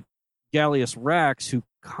got Gallius Rax, who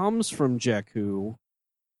comes from Jakku,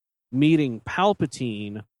 meeting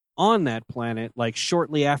Palpatine on that planet, like,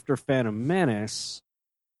 shortly after Phantom Menace.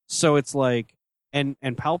 So it's like, and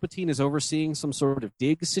Palpatine is overseeing some sort of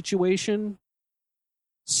dig situation.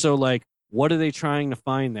 So, like, what are they trying to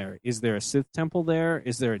find there? Is there a Sith temple there?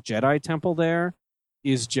 Is there a Jedi temple there?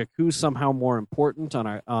 Is Jakku somehow more important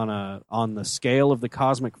on the scale of the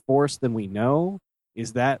cosmic force than we know?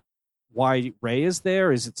 Is that why Rey is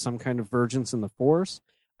there? Is it some kind of vergence in the Force?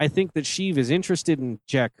 I think that Sheev is interested in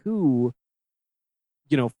Jakku,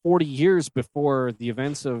 40 years before the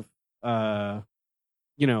events of, the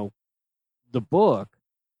book,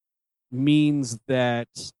 means that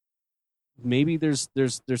maybe there's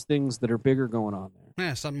things that are bigger going on there.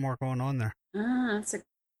 Yeah, something more going on there.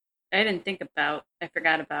 I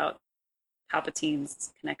forgot about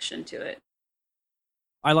Palpatine's connection to it.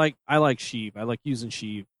 I like Sheev. I like using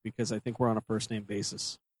Sheev because I think we're on a first name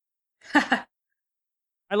basis.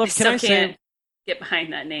 I still can't get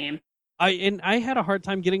behind that name. I had a hard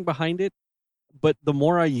time getting behind it, but the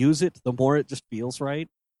more I use it, the more it just feels right.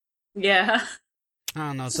 Yeah. I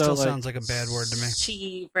don't know. It So, still like, sounds like a bad word to me.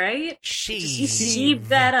 Sheev, right? Sheev. Sheev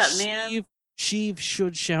that up, man. Sheev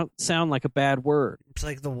should sound like a bad word. It's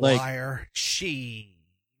like the Like- wire. Sheev.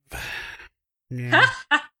 Yeah.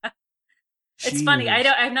 It's funny.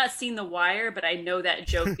 I've not seen The Wire, but I know that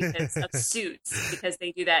joke because of Suits, because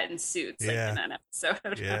they do that in Suits, like Yeah. in an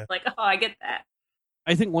episode. Yeah. Like, oh, I get that.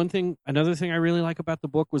 I think another thing I really like about the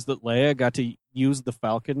book was that Leia got to use the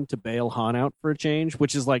Falcon to bail Han out for a change,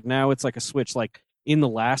 which is like now it's like a switch. Like in the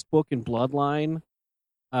last book in Bloodline,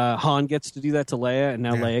 Han gets to do that to Leia, and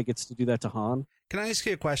now Yeah. Leia gets to do that to Han. Can I ask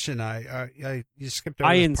you a question? You skipped over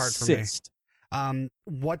I this part for me. insist.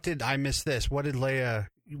 What did I miss? This? What did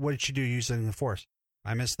she do using the Force?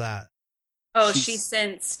 I missed that. Oh, she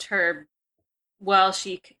sensed her. Well,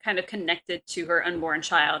 she kind of connected to her unborn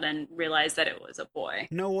child and realized that it was a boy.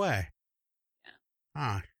 No way. Yeah.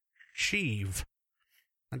 Ah, Sheev.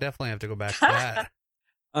 I definitely have to go back to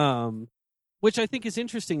that. Which I think is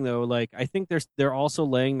interesting though. Like I think they're also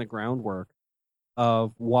laying the groundwork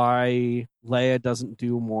of why Leia doesn't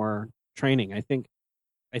do more training. I think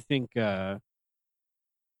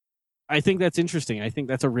that's interesting. I think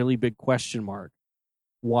that's a really big question mark.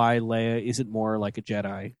 Why Leia isn't more like a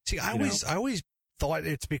Jedi? See, I always thought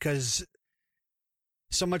it's because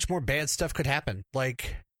so much more bad stuff could happen.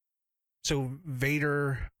 Like, so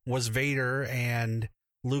Vader was Vader, and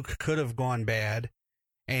Luke could have gone bad,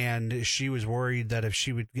 and she was worried that if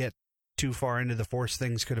she would get too far into the Force,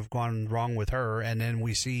 things could have gone wrong with her. And then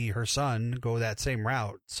we see her son go that same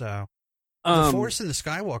route. So the Force and the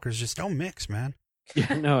Skywalkers just don't mix, man.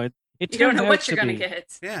 Yeah, no, it You don't know turns what out you're to going to be-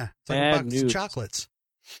 get. Yeah, it's like Bad a box of news. chocolates.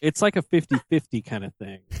 It's like a 50-50 kind of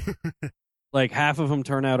thing. Like half of them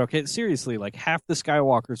turn out okay. Seriously, like half the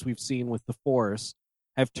Skywalkers we've seen with the Force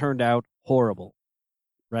have turned out horrible,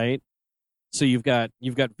 right? So you've got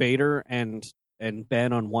Vader and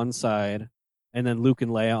Ben on one side, and then Luke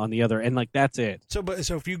and Leia on the other, and like that's it. So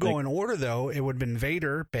if you go Like- in order, though, it would have been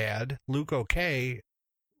Vader bad, Luke okay,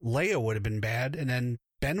 Leia would have been bad, and then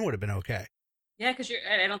Ben would have been okay. Yeah, because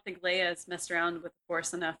I don't think Leia's messed around with the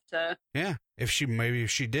Force enough to. Yeah, if she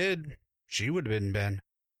did, she would have been Ben.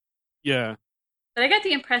 Yeah. But I got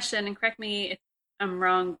the impression, and correct me if I'm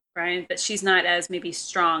wrong, Brian, that she's not as maybe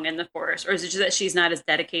strong in the Force, or is it just that she's not as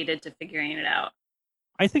dedicated to figuring it out?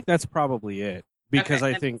 I think that's probably it. Because Okay,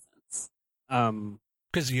 I that think makes sense.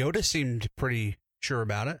 Because Yoda seemed pretty sure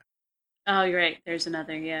about it. Oh, you're right. There's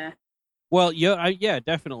another, yeah. well, yeah,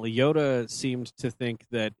 definitely. Yoda seemed to think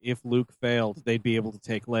that if Luke failed, they'd be able to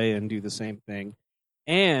take Leia and do the same thing.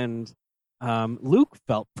 And Luke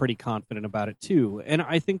felt pretty confident about it too. And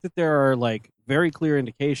I think that there are like very clear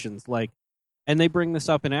indications, like, and they bring this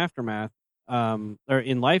up in Aftermath, or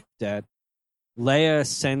in Life Debt. Leia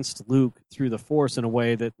sensed Luke through the Force in a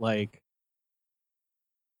way that like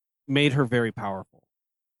made her very powerful,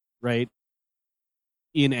 right?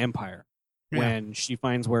 In Empire, Yeah. when she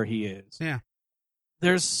finds where he is. Yeah.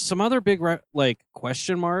 There's some other big like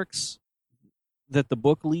question marks that the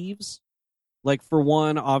book leaves. Like for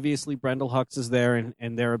one, obviously Brendel Hux is there,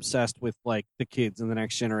 and they're obsessed with like the kids in the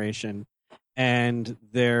next generation. And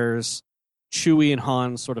there's Chewie and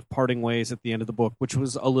Han sort of parting ways at the end of the book, which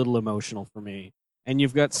was a little emotional for me. And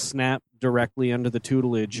you've got Snap directly under the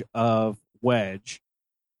tutelage of Wedge.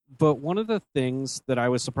 But one of the things that I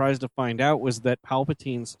was surprised to find out was that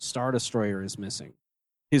Palpatine's Star Destroyer is missing.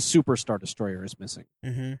 His Super Star Destroyer is missing.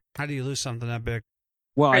 Mm-hmm. How do you lose something that big?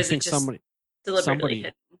 Well, Or I is it think just Deliberately somebody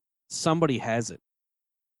hidden. somebody has it.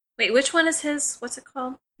 Wait, which one is his? What's it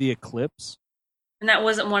called? The Eclipse. And that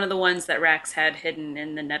wasn't one of the ones that Rax had hidden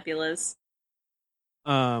in the nebulas.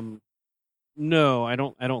 No, I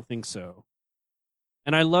don't think so.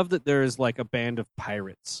 And I love that there is like a band of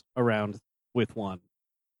pirates around with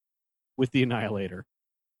the Annihilator.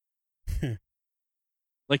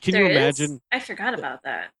 Like, can There you is? imagine? I forgot about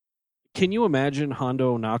that. Can you imagine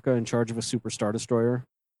Hondo Ohnaka in charge of a Super Star Destroyer?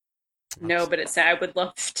 No, but I would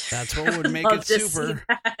love to. That's what would make love it to super. see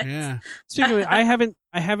that. Yeah. Speaking of, I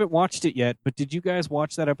haven't watched it yet, but did you guys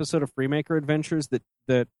watch that episode of Freemaker Adventures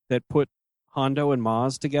that put Hondo and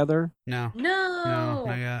Maz together? No. No.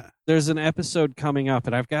 Not yet. There's an episode coming up,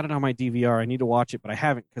 and I've got it on my DVR. I need to watch it, but I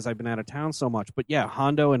haven't because I've been out of town so much. But yeah,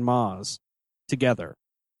 Hondo and Maz together.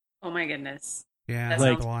 Oh my goodness. Yeah, That I'd like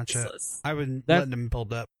sounds to watch it. useless. I've been That- letting them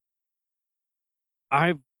build up.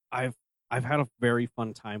 I've had a very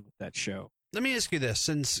fun time with that show. Let me ask you this,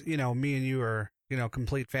 since, me and you are,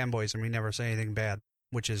 complete fanboys and we never say anything bad,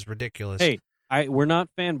 which is ridiculous. Hey, We're not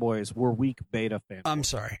fanboys. We're weak beta fanboys. I'm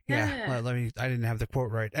sorry. Yeah. Let me. I didn't have the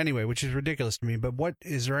quote right. Anyway, which is ridiculous to me. But what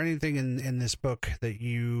is there anything in this book that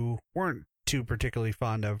you weren't too particularly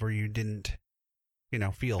fond of, or you didn't,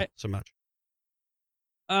 feel so much?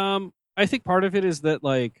 I think part of it is that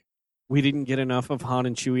like we didn't get enough of Han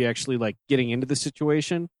and Chewie actually like getting into the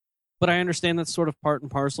situation. But I understand that's sort of part and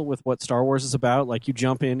parcel with what Star Wars is about. Like you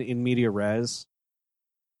jump in media res.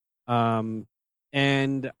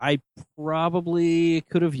 And I probably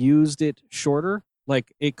could have used it shorter.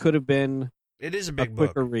 Like it could have been. It is a big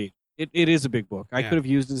quicker book. Read. It is a big book. I could have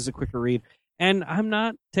used it as a quicker read. And I'm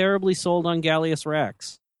not terribly sold on Gallius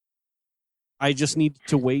Rax. I just need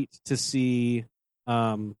to wait to see.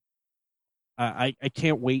 I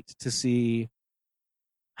can't wait to see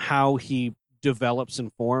how he develops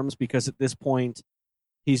and forms, because at this point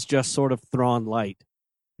he's just sort of Thrawn light.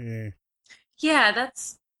 Yeah,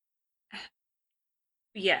 that's.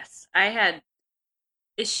 Yes, I had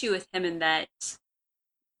issue with him in that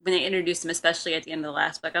when they introduced him, especially at the end of the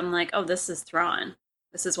last book, I'm like, oh, this is Thrawn.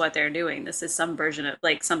 This is what they're doing. This is some version of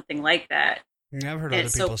like something like that. Yeah, I've heard and other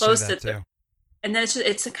it's people so close say that too. And then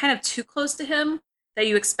it's kind of too close to him that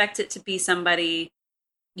you expect it to be somebody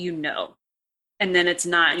and then it's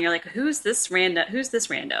not, and you're like, who's this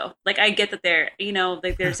rando? Like, I get that they're,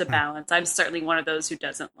 like there's a balance. I'm certainly one of those who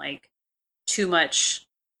doesn't like too much,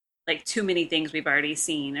 like too many things we've already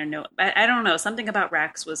seen or know. I don't know. Something about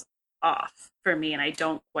Rax was off for me, and I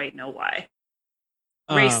don't quite know why.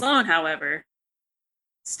 Ray Sloan, however,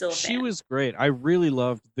 still a fan. She was great. I really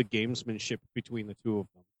loved the gamesmanship between the two of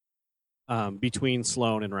them, between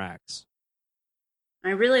Sloan and Rax. I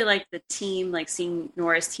really liked the team, like seeing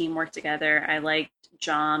Nora's team work together. I liked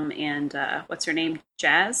Jom and what's her name?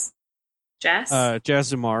 Jazz? Jazz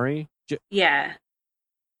Zamari. Yeah.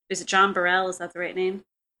 Is it John Burrell? Is that the right name?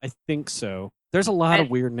 I think so. There's a lot of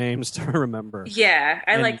weird names to remember. Yeah,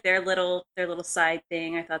 I liked their little side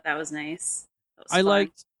thing. I thought that was nice. I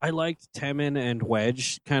liked Temin and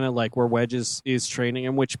Wedge, kind of like where Wedge is training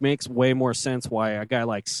him, which makes way more sense why a guy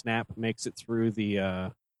like Snap makes it through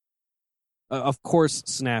the. Of course,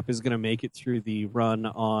 Snap is going to make it through the run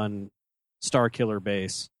on Starkiller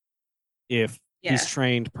Base if he's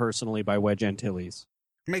trained personally by Wedge Antilles.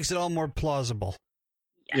 Makes it all more plausible.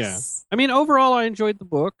 Yes. Yeah. I mean, overall, I enjoyed the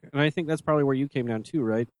book, and I think that's probably where you came down too,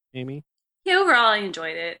 right, Amy? Yeah, overall, I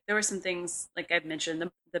enjoyed it. There were some things, like I've mentioned,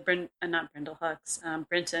 not Brendel Hux,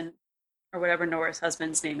 Brenton, or whatever Nora's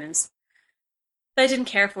husband's name is, that I didn't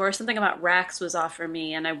care for. Something about Rax was off for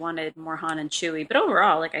me, and I wanted more Han and Chewie. But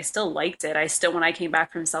overall, like, I still liked it. I still, when I came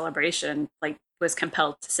back from Celebration, like, was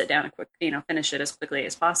compelled to sit down and finish it as quickly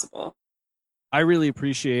as possible. I really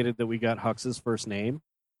appreciated that we got Hux's first name.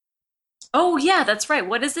 Oh, yeah, that's right.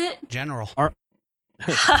 What is it? General.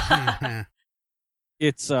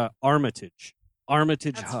 It's Armitage.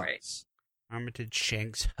 Armitage That's Hux. right. Armitage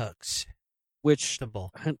Shanks Hux. Which the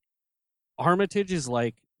bull. Armitage is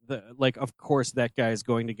like of course that guy is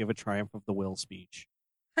going to give a Triumph of the Will speech.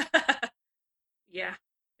 Yeah,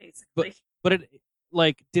 basically. But it,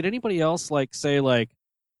 like, did anybody else like say like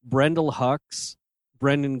Brendel Hux,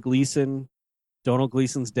 Brendan Gleeson, Donald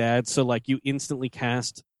Gleason's dad? So like you instantly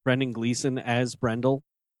cast Brendan Gleeson as Brendel?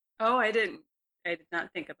 Oh, I did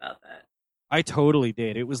not think about that. I totally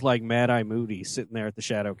did. It was like Mad Eye Moody sitting there at the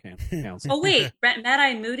Shadow Council. Oh, wait. Mad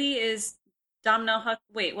Eye Moody is Domino Hux.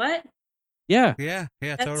 Wait, what? Yeah. Yeah,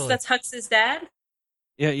 totally. That's Hux's dad?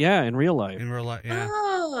 Yeah, in real life. Yeah.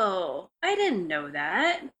 Oh, I didn't know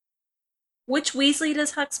that. Which Weasley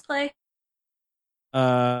does Hux play?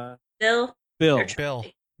 Bill? Bill.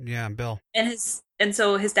 Yeah, Bill. And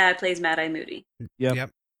so his dad plays Mad Eye Moody. Yep.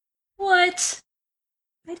 What?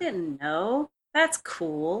 I didn't know. That's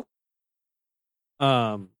cool.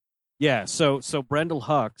 Yeah, so Brendel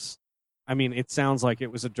Hux, I mean, it sounds like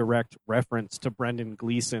it was a direct reference to Brendan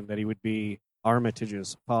Gleeson that he would be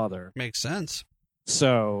Armitage's father. Makes sense.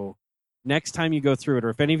 So next time you go through it, or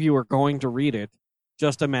if any of you are going to read it,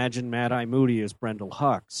 just imagine Mad Eye Moody as Brendel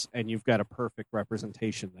Hux, and you've got a perfect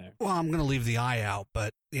representation there. Well, I'm going to leave the eye out,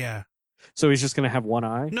 but yeah. So he's just going to have one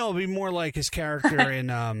eye? No, it'll be more like his character in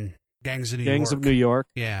Gangs of New York. Gangs of New York?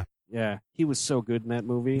 Yeah. Yeah, he was so good in that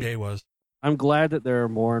movie. Yeah, he was. I'm glad that there are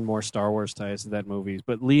more and more Star Wars ties to that movie,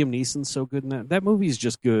 but Liam Neeson's so good in that. That movie's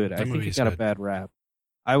just good. I think it got a bad rap.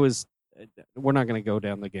 We're not going to go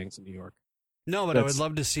down the Gangs of New York. No, but I would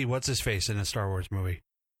love to see what's-his-face in a Star Wars movie.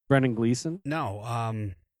 Brendan Gleeson? No.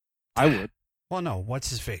 I would. Well, no,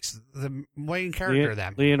 what's-his-face? The main character of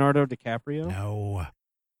that. Leonardo DiCaprio? No.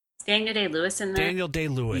 Is Daniel Day-Lewis in there? Daniel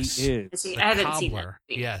Day-Lewis. He is. I haven't seen that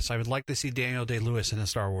movie. Yes, I would like to see Daniel Day-Lewis in a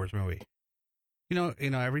Star Wars movie.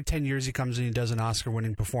 Every 10 years he comes and he does an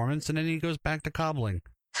Oscar-winning performance, and then he goes back to cobbling.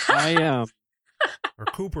 I Or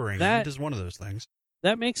coopering. He does one of those things.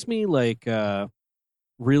 That makes me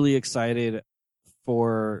really excited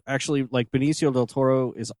for actually Benicio del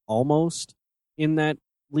Toro is almost in that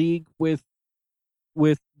league with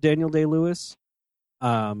Daniel Day-Lewis.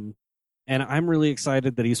 And I'm really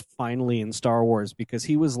excited that he's finally in Star Wars because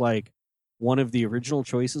he was one of the original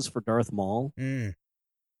choices for Darth Maul. Mm.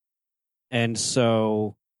 And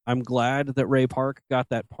so I'm glad that Ray Park got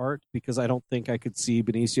that part because I don't think I could see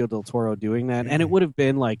Benicio del Toro doing that. And it would have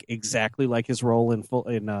been exactly like his role in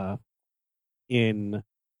the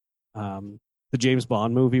James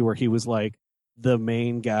Bond movie where he was the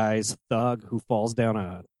main guy's thug who falls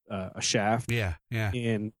down a shaft. Yeah.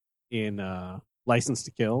 In License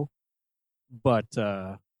to Kill. But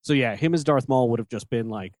so yeah, him as Darth Maul would have just been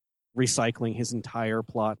recycling his entire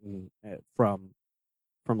plot from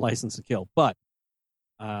License to Kill. But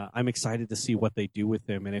I'm excited to see what they do with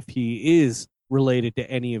him and if he is related to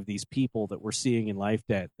any of these people that we're seeing in Life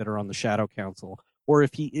Debt that are on the Shadow Council, or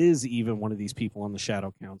if he is even one of these people on the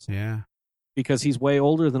Shadow Council. Yeah. Because he's way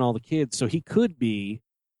older than all the kids, so he could be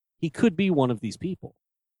one of these people.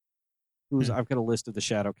 I've got a list of the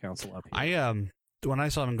Shadow Council up here. When I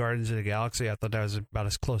saw him in Guardians of the Galaxy, I thought that was about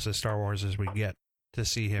as close to Star Wars as we get to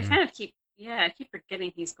see him. I keep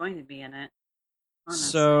forgetting he's going to be in it.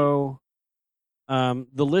 Honestly. So,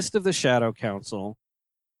 the list of the Shadow Council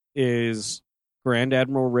is Grand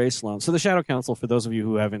Admiral Ray Sloan. So the Shadow Council, for those of you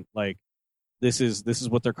who haven't this is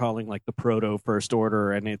what they're calling the proto First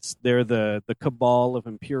Order, and they're the cabal of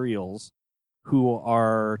Imperials who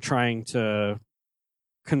are trying to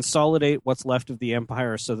consolidate what's left of the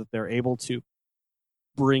Empire so that they're able to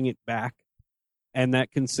bring it back. And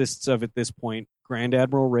that consists of, at this point, Grand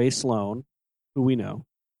Admiral Ray Sloan, who we know,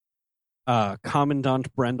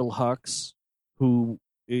 Commandant Brendel Hux, who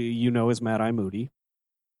is Mad-Eye Moody,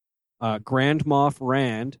 Grand Moff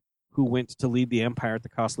Rand, who went to lead the Empire at the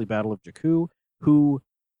costly Battle of Jakku, who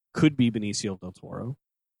could be Benicio del Toro,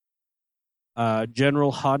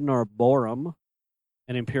 General Hodnar Borum,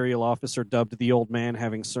 an Imperial officer dubbed the Old Man,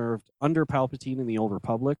 having served under Palpatine in the Old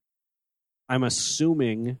Republic. I'm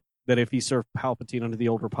assuming that if he served Palpatine under the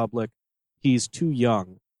Old Republic, he's too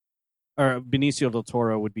young. Or Benicio del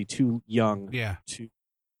Toro would be too young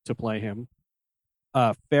to play him.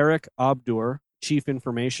 Farrik Abdur, Chief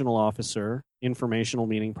Informational Officer, informational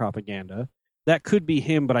meaning propaganda. That could be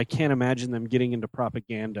him, but I can't imagine them getting into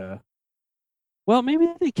propaganda. Well, maybe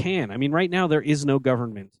they can. I mean, right now there is no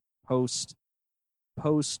government. Post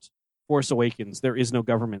Force Awakens, there is no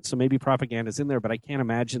government. So maybe propaganda's in there, but I can't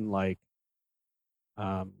imagine I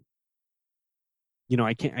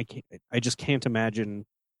just can't imagine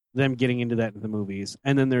them getting into that in the movies.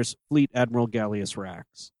 And then there's Fleet Admiral Gallius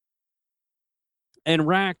Rax. And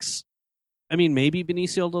Rax, I mean, maybe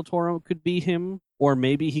Benicio del Toro could be him, or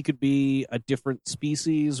maybe he could be a different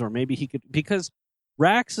species, or maybe he could, because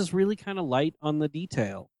Rax is really kind of light on the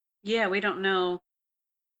detail. Yeah, we don't know.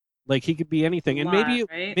 He could be anything. And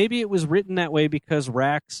maybe it was written that way because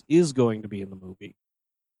Rax is going to be in the movie.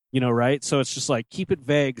 Right? So it's just keep it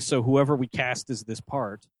vague so whoever we cast is this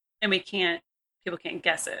part. And people can't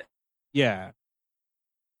guess it. Yeah.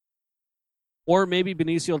 Or maybe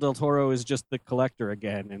Benicio del Toro is just the collector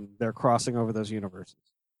again, and they're crossing over those universes.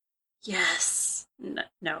 Yes.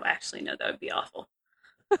 No, actually, no, that would be awful.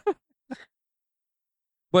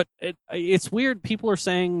 But it's weird. People are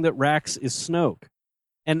saying that Rax is Snoke.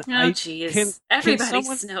 And jeez. Everybody's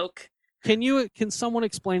Snoke. Can someone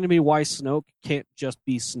explain to me why Snoke can't just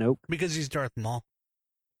be Snoke? Because he's Darth Maul.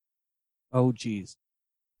 Oh, geez.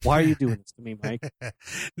 Why are you doing this to me, Mike?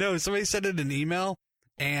 No, somebody sent it in an email,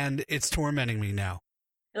 and it's tormenting me now.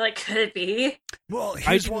 Could it be? Well,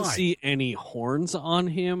 I here's didn't why. see any horns on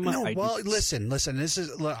him. No, listen. This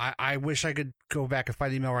is. Look, I wish I could go back and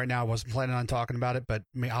find the email right now. I wasn't planning on talking about it, but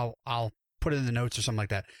I'll put it in the notes or something like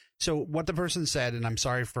that. So what the person said, and I'm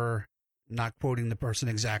sorry for not quoting the person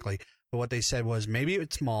exactly, but what they said was maybe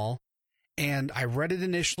it's Maul, and I read it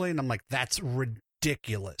initially, and I'm like, that's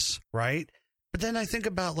ridiculous, right? But then I think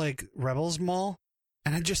about Rebels Maul,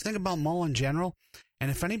 and I just think about Maul in general,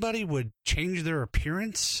 and if anybody would change their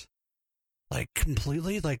appearance,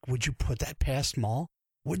 completely, would you put that past Maul?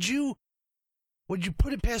 Would you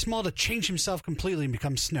put it past Maul to change himself completely and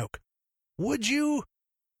become Snoke? Would you?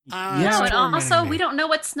 No, and also we don't know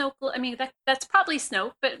what Snoke. I mean, that's probably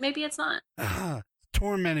Snoke, but maybe it's not.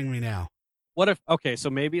 Tormenting me now. What if? Okay, so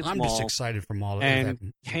maybe it's I'm Maul, just excited for Maul.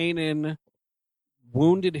 And Kanan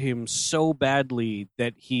wounded him so badly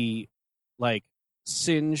that he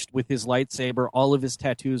singed with his lightsaber all of his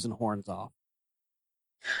tattoos and horns off.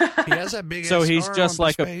 He has that big. So he's scar just on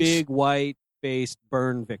like his a face. big white-faced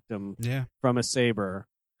burn victim Yeah. from a saber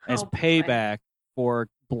as Oh, boy. payback for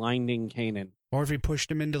blinding Kanan. Or if he pushed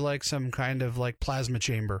him into like some kind of like plasma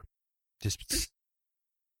chamber, just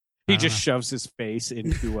He I don't just know. shoves his face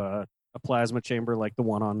into a plasma chamber like the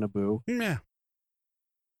one on Naboo. Yeah.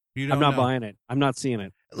 You don't I'm not know. buying it. I'm not seeing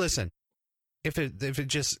it. Listen, if it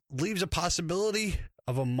just leaves a possibility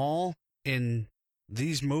of a Maul in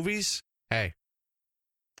these movies, hey,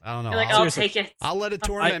 I don't know. You're like, I'll, I'll take it. I'll let it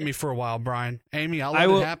torment me for a while, Brian. Amy, I'll I let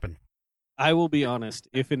will- it happen. I will be honest.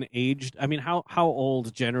 If an aged, I mean, how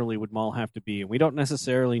old generally would Maul have to be? And we don't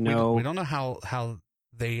necessarily know We don't know how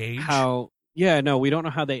they age. how. Yeah, no, we don't know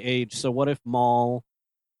how they age. So what if Maul?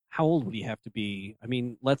 How old would he have to be? I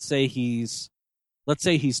mean, let's say he's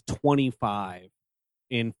 25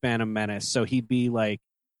 in Phantom Menace. So he'd be like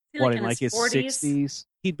Is he, what in in like his 40s? 60s?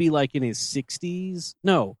 He'd be like in his 60s.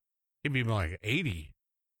 No, He'd be like 80.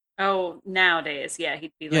 Oh, nowadays, yeah,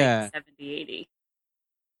 he'd be like Yeah. 70, 80.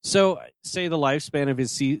 so say the lifespan of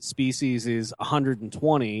his species is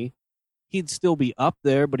 120. He'd still be up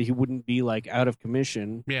there, but he wouldn't be like out of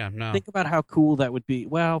commission. Yeah, no. Think about how cool that would be.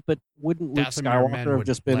 Well, but wouldn't Luke Dathomir men Skywalker have would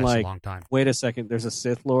just been last like, a long time. wait a second, there's a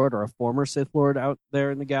Sith Lord or a former Sith Lord out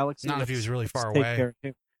there in the galaxy? Not if he Let's- was really let's far take away. care of him."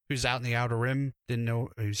 If he was out in the Outer Rim, didn't know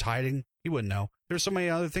he was hiding, he wouldn't know. There's so many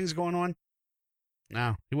other things going on.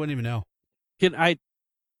 No, he wouldn't even know.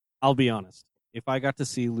 I'll be honest. If I got to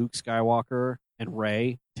see Luke Skywalker and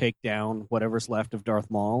Rey take down whatever's left of Darth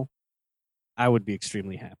Maul, I would be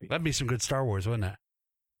extremely happy. That'd be some good Star Wars, wouldn't it?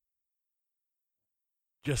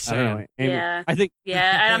 Just I don't saying. know. Amy, Yeah. I think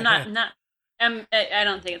Yeah, I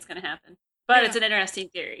don't think it's going to happen. But Yeah. it's an interesting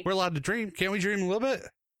theory. We're allowed to dream. Can't we dream a little bit?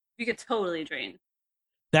 You could totally dream.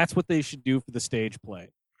 that's what they should do for the stage play.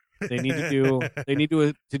 They need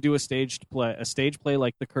to do a staged play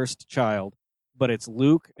like The Cursed Child, but it's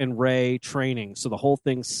Luke and Rey training. So the whole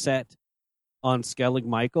thing's set on Skellig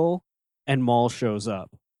Michael, and Maul shows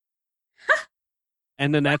up,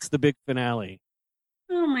 and then that's the big finale.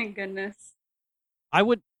 Oh my goodness. I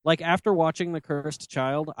would like after watching The Cursed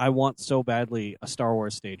Child, I want so badly a Star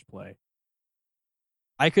Wars stage play.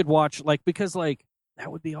 I could watch because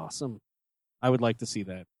that would be awesome. I would like to see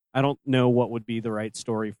that. I don't know what would be the right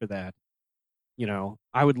story for that. You know,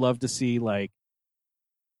 I would love to see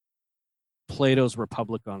Plato's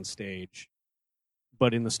Republic on stage,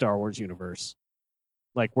 but in the Star Wars universe,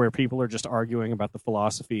 like where people are just arguing about the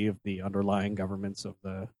philosophy of the underlying governments of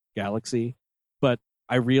the galaxy. But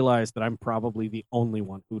I realize that I'm probably the only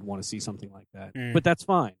one who would want to see something like that. Mm. But that's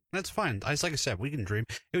fine. That's fine. Like I said, we can dream.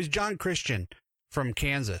 It was John Christian from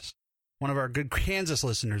Kansas, one of our good Kansas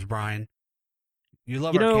listeners, Brian. You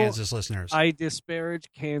love our Kansas listeners. I disparaged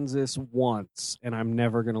Kansas once, and I'm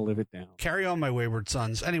never going to live it down. Carry on, my wayward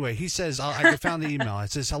sons. Anyway, he says, I found the email.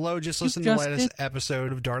 It says, hello, just listen to the latest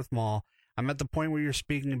episode of Darth Maul. I'm at the point where you're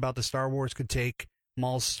speaking about the Star Wars could take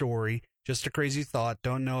Maul's story. Just a crazy thought.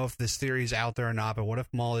 Don't know if this theory is out there or not, but what if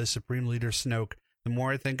Maul is Supreme Leader Snoke? The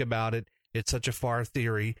more I think about it, it's such a far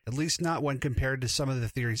theory, at least not when compared to some of the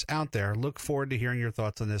theories out there. Look forward to hearing your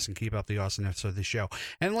thoughts on this and keep up the awesomeness of the show.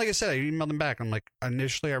 And like I said, I emailed him back. I'm like,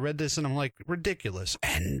 initially I read this and I'm like, ridiculous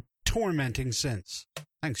and tormenting since.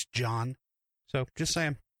 Thanks, John. So just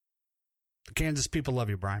saying. The Kansas people love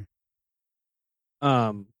you, Brian.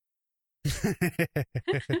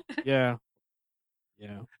 Yeah.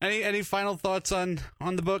 Any final thoughts on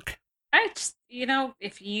the book? I just,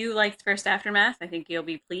 if you liked First Aftermath, I think you'll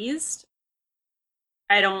be pleased.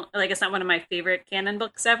 It's not one of my favorite canon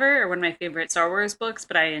books ever, or one of my favorite Star Wars books,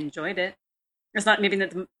 but I enjoyed it. It's not maybe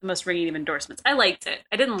the most ringing of endorsements. I liked it.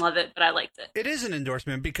 I didn't love it, but I liked it. It is an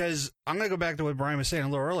endorsement because I'm going to go back to what Brian was saying a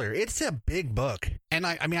little earlier. It's a big book, and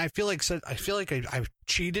I feel like I've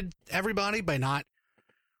cheated everybody by not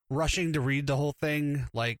rushing to read the whole thing,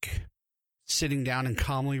 like sitting down and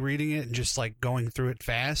calmly reading it and just like going through it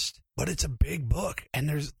fast. But it's a big book, and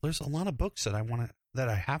there's a lot of books that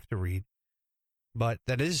I have to read. But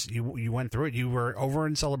that is, you went through it. You were over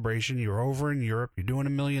in Celebration. You were over in Europe. You're doing a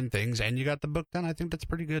million things, and you got the book done. I think that's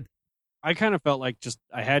pretty good. I kind of felt like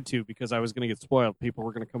I had to because I was going to get spoiled. People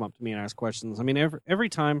were going to come up to me and ask questions. I mean, every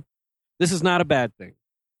time, this is not a bad thing.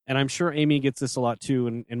 And I'm sure Amy gets this a lot too.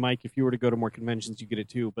 And Mike, if you were to go to more conventions, you get it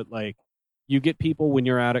too. But you get people when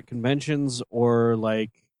you're out at conventions or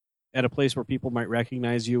at a place where people might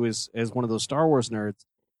recognize you as one of those Star Wars nerds,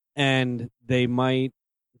 and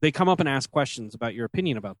they come up and ask questions about your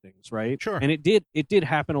opinion about things, right? Sure. And it did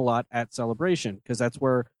happen a lot at Celebration, because that's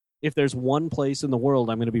where, if there's one place in the world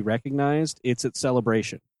I'm going to be recognized, it's at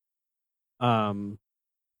Celebration. And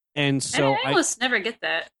so I almost never get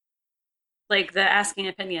that, like the asking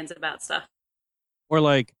opinions about stuff. Or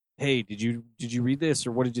like, hey, did you read this,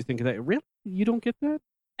 or what did you think of that? Really, you don't get that?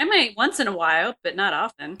 I might once in a while, but not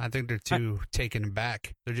often. I think they're too taken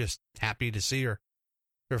aback. They're just happy to see her.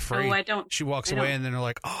 They're afraid. Oh, I don't. She walks I away, don't. and then they're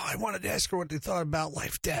like, "Oh, I wanted to ask her what they thought about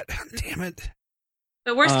Life Debt." Damn it!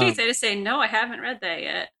 But worst case, I just say no. I haven't read that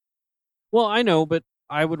yet. Well, I know, but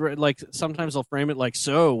I would like sometimes I'll frame it like,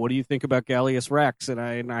 so what do you think about Gallius Rex? And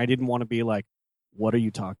I didn't want to be like, what are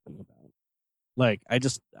you talking about? Like,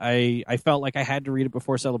 I felt like I had to read it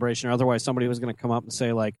before Celebration, or otherwise somebody was going to come up and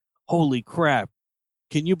say like, holy crap,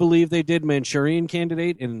 can you believe they did Manchurian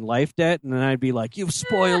Candidate in Life Debt? And then I'd be like, you've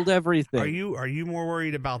spoiled everything. Are you more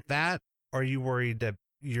worried about that, or are you worried that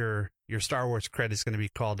your Star Wars credit's going to be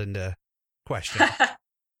called into question?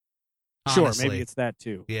 Sure, Honestly. maybe it's that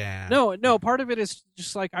too. Yeah. No, part of it is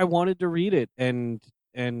just like I wanted to read it and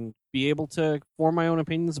be able to form my own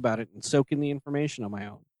opinions about it and soak in the information on my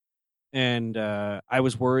own. And I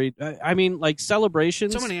was worried. I mean, like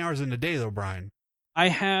Celebrations. So many hours in the day, though, Brian. I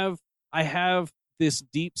have this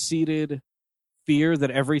deep-seated fear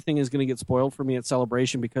that everything is going to get spoiled for me at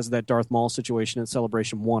Celebration because of that Darth Maul situation at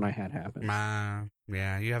Celebration 1 I had happen.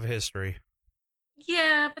 Yeah, you have a history.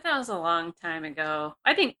 Yeah, but that was a long time ago.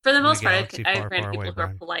 I think for the most part, I've ran far people away, who are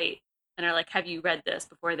Brian. polite and are like, "Have you read this?"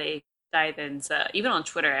 before they dive in. So even on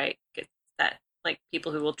Twitter, I get that like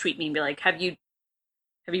people who will tweet me and be like, "Have you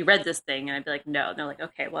read this thing?" And I'd be like, "No." And they're like,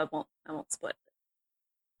 "Okay, well, I won't split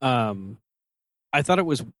it." I thought it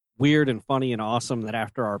was weird and funny and awesome that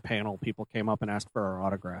after our panel, people came up and asked for our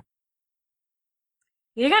autograph.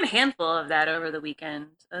 You got a handful of that over the weekend.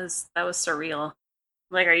 That was surreal.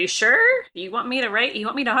 I'm like, are you sure? You want me to write? You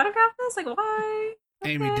want me to autograph this? Like, why?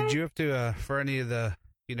 Okay. Amy, did you have to for any of the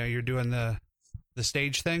you're doing the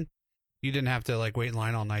stage thing? You didn't have to like wait in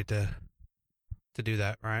line all night to do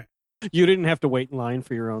that, right? You didn't have to wait in line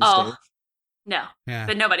for your own stage? No. Yeah.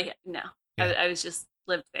 But nobody. No. Yeah. I was just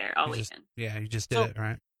lived there all weekend. You just did it,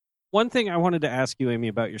 right? One thing I wanted to ask you, Amy,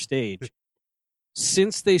 about your stage.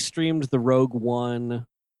 Since they streamed the Rogue One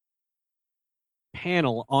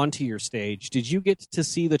panel onto your stage, did you get to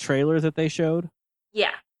see the trailer that they showed?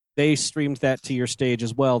 Yeah. They streamed that to your stage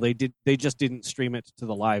as well. They just didn't stream it to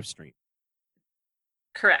the live stream.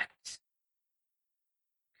 Correct.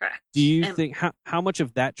 Do you think how much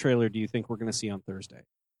of that trailer do you think we're going to see on Thursday?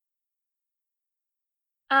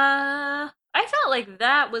 I felt like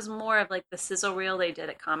that was more of like the sizzle reel they did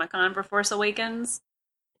at Comic-Con for Force Awakens.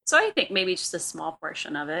 So I think maybe just a small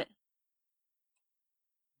portion of it.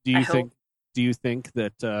 Do you think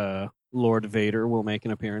that Lord Vader will make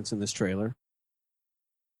an appearance in this trailer?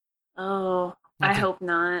 Oh, I hope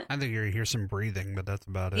not. I think you're gonna hear some breathing, but that's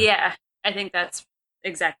about it. Yeah, I think that's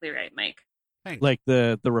exactly right, Mike. Thanks. Like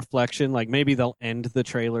the reflection, like maybe they'll end the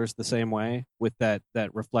trailers the same way with that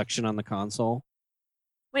reflection on the console.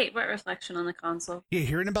 Wait, what reflection on the console? Yeah,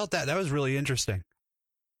 hearing about that was really interesting.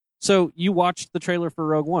 So you watched the trailer for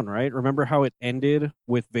Rogue One, right? Remember how it ended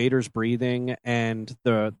with Vader's breathing and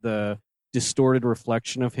the distorted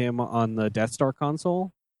reflection of him on the Death Star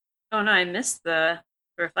console? Oh no, I missed the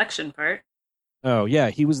reflection part. Oh yeah,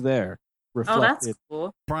 he was there. Oh, that's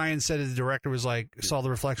cool. Brian said the director was like, saw the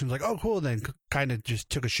reflection, was like, oh, cool, and then kind of just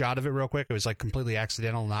took a shot of it real quick. It was like completely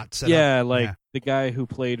accidental, not set up. Yeah, like the guy who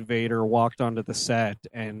played Vader walked onto the set,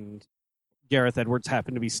 and Gareth Edwards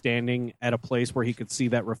happened to be standing at a place where he could see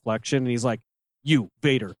that reflection, and he's like, you,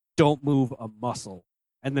 Vader, don't move a muscle.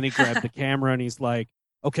 And then he grabbed the camera, and he's like,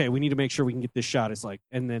 okay, we need to make sure we can get this shot. It's like,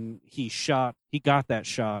 and then he got that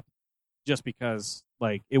shot just because,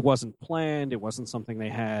 like, it wasn't planned, it wasn't something they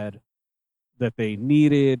had that they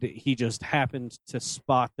needed. He just happened to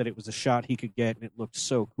spot that it was a shot he could get, and it looked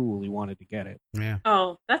so cool he wanted to get it. Yeah.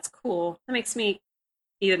 Oh, that's cool. That makes me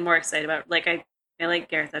even more excited about it. Like I like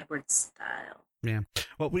Gareth Edwards' style. Yeah.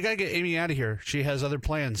 Well, we gotta get Amy out of here. She has other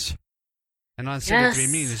plans. And not saying it to be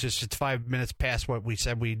mean, it's 5 minutes past what we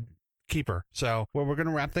said we'd keep her. So we're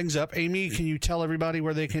gonna wrap things up. Amy, can you tell everybody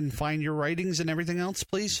where they can find your writings and everything else,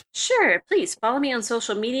 please? Sure, please follow me on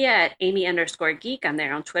social media at Amy_Geek. I'm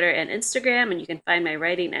there on Twitter and Instagram, and you can find my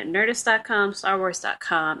writing at Nerdist.com,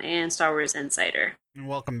 StarWars.com, and Star Wars Insider. And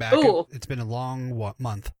welcome back. It's been a long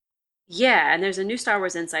month. Yeah, and there's a new Star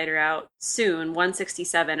Wars Insider out soon,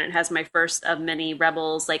 167, and it has my first of many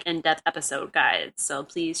Rebels like in-depth episode guides. So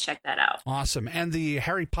please check that out. Awesome. And the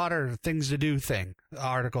Harry Potter Things to Do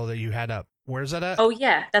article that you had up, where's that at? Oh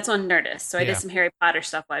yeah, that's on Nerdist. So I did some Harry Potter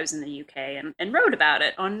stuff while I was in the UK and wrote about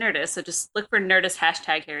it on Nerdist. So just look for Nerdist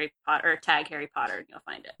 #Harry Potter or tag Harry Potter and you'll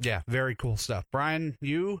find it. Yeah, very cool stuff. Brian,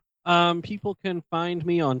 you? People can find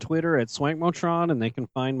me on Twitter at Swankmotron, and they can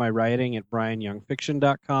find my writing at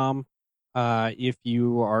brianyoungfiction.com. If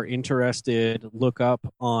you are interested, look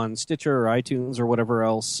up on Stitcher or iTunes or whatever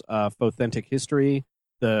else, Authentic History,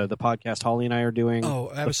 the podcast Holly and I are doing. Oh,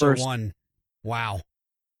 episode 1. Wow.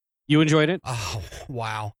 You enjoyed it? Oh,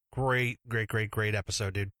 wow. Great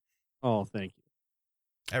episode, dude. Oh, thank you.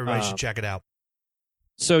 Everybody should check it out.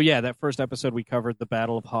 So, yeah, that first episode we covered the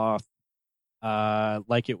Battle of Hoth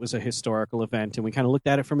like it was a historical event, and we kind of looked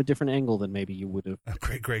at it from a different angle than maybe you would have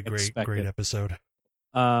Great episode.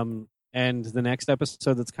 And the next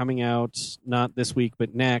episode that's coming out, not this week,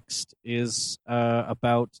 but next, is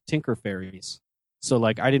about Tinker Fairies. So,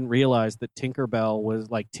 like, I didn't realize that Tinkerbell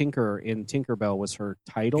was, like, Tinker in Tinkerbell was her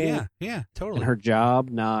title. Yeah, totally. And her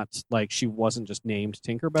job, not, like, she wasn't just named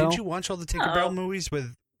Tinkerbell. Didn't you watch all the Tinkerbell movies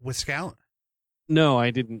with Scout? No,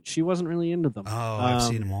 I didn't. She wasn't really into them. Oh, I've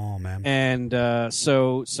seen them all, man. And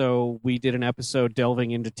so we did an episode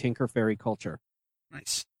delving into Tinker Fairy culture.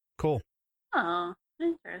 Nice. Cool. Oh,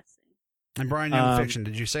 interesting. And Brian Young Fiction,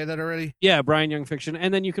 did you say that already? Yeah, Brian Young Fiction.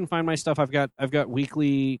 And then you can find my stuff. I've got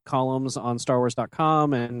weekly columns on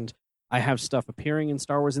StarWars.com, and I have stuff appearing in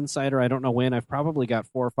Star Wars Insider. I don't know when. I've probably got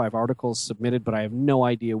 4 or 5 articles submitted, but I have no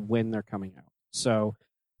idea when they're coming out. So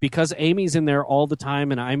because Amy's in there all the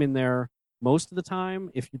time and I'm in there most of the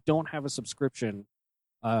time, if you don't have a subscription,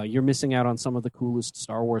 you're missing out on some of the coolest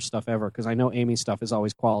Star Wars stuff ever, because I know Amy's stuff is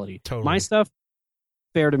always quality. Totally. My stuff,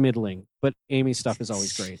 fair to middling, but Amy's stuff is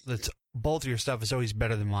always great. Both of your stuff is always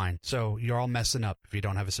better than mine, so you're all messing up if you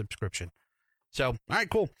don't have a subscription. So, all right,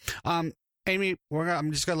 cool. Amy,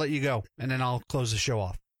 I'm just going to let you go, and then I'll close the show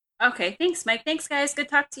off. Okay, thanks, Mike. Thanks, guys. Good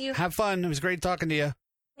talk to you. Have fun. It was great talking to you.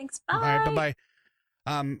 Thanks. Bye. All right,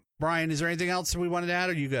 bye-bye. Brian, is there anything else we wanted to add,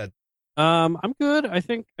 or are you good? I'm good. I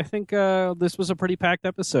think this was a pretty packed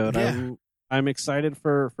episode. Yeah. I'm excited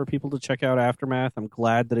for people to check out Aftermath. I'm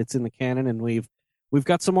glad that it's in the canon, and we've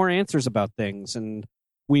got some more answers about things, and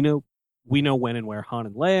we know when and where Han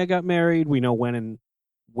and Leia got married. We know when and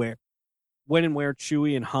where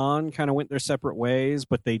Chewie and Han kind of went their separate ways,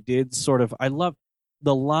 but they did sort of. I love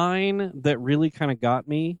the line that really kind of got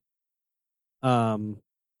me.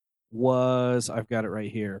 Was I've got it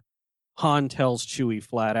right here. Han tells Chewie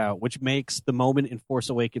flat out, which makes the moment in Force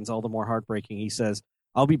Awakens all the more heartbreaking. He says,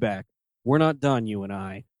 "I'll be back. We're not done, you and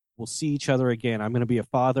I. We'll see each other again. I'm going to be a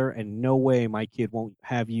father, and no way my kid won't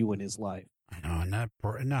have you in his life." I know,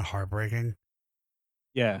 not heartbreaking.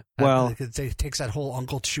 Yeah, well, it takes that whole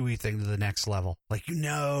Uncle Chewie thing to the next level. Like,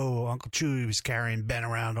 Uncle Chewie was carrying Ben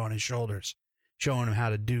around on his shoulders, showing him how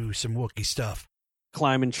to do some Wookiee stuff.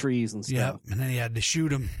 Climbing trees and stuff. Yeah, and then he had to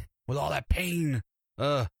shoot him with all that pain.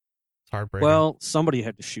 It's heartbreaking. Well, somebody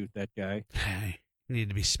had to shoot that guy. He needed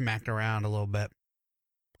to be smacked around a little bit.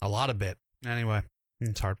 A lot of bit. Anyway,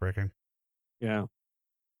 it's heartbreaking. Yeah.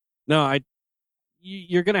 No,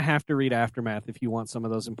 you're going to have to read Aftermath if you want some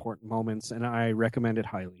of those important moments, and I recommend it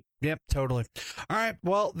highly. Yep, totally. All right,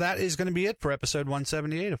 well, that is going to be it for episode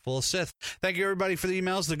 178 of Full of Sith. Thank you, everybody, for the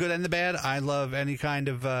emails, the good and the bad. I love any kind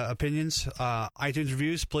of opinions. iTunes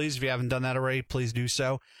reviews, please. If you haven't done that already, please do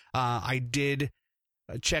so. I did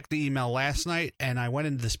check the email last night, and I went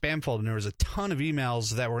into the spam folder, and there was a ton of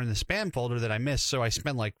emails that were in the spam folder that I missed, so I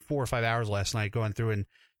spent like 4 or 5 hours last night going through and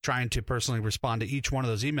trying to personally respond to each one of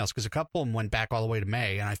those emails, because a couple of them went back all the way to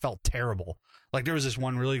May, and I felt terrible. Like, there was this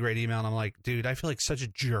one really great email, and I'm like, dude, I feel like such a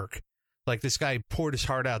jerk. Like, this guy poured his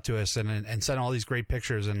heart out to us and sent all these great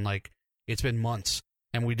pictures, and, like, it's been months,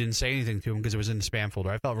 and we didn't say anything to him because it was in the spam folder.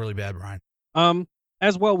 I felt really bad, Brian.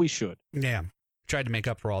 As well we should. Yeah. Tried to make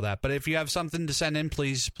up for all that. But if you have something to send in,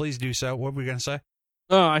 please do so. What were we going to say?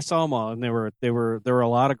 Oh, I saw them all, and there were a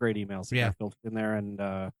lot of great emails that got filtered in there,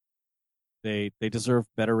 and they deserve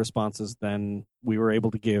better responses than we were able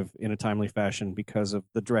to give in a timely fashion because of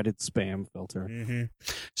the dreaded spam filter. Mm-hmm.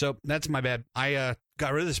 So that's my bad. I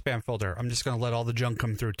got rid of the spam filter. I'm just going to let all the junk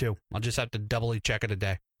come through, too. I'll just have to doubly check it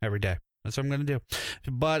every day. That's what I'm going to do.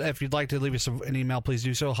 But if you'd like to leave us an email, please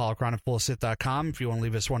do so. holocron@fullofsith.com. If you want to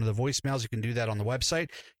leave us one of the voicemails, you can do that on the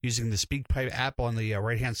website using the SpeakPipe app on the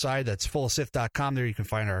right-hand side. That's fullofsith.com. There you can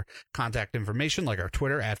find our contact information, like our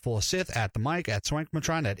Twitter, @fullofsith, @the Mike,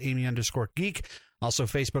 @Swankmatron, @Amy_geek. Also,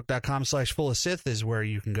 Facebook.com/fullofsith is where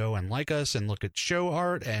you can go and like us and look at show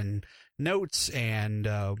art and notes and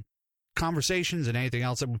conversations and anything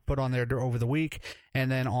else that we put on there over the week.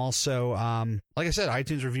 And then also, like I said,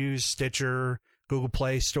 iTunes reviews, Stitcher, Google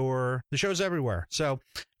Play Store. The show's everywhere. So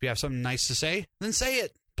if you have something nice to say, then say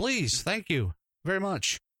it. Please. Thank you very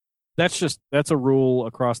much. That's a rule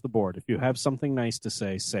across the board. If you have something nice to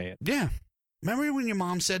say it. Yeah. Remember when your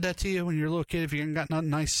mom said that to you when you were a little kid? If you ain't got nothing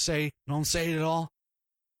nice to say, don't say it at all.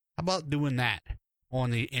 How about doing that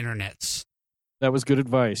on the internets? That was good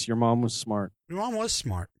advice. Your mom was smart. Your mom was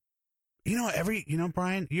smart.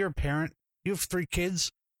 Brian, you're a parent. You have 3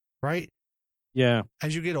 kids, right? Yeah.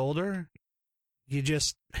 As you get older, you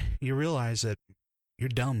realize that you're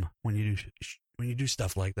dumb when you do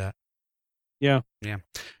stuff like that. Yeah. Yeah.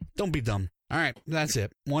 Don't be dumb. All right, that's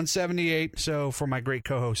it. 178. So for my great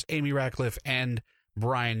co-hosts, Amy Ratcliffe and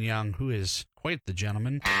Brian Young, who is quite the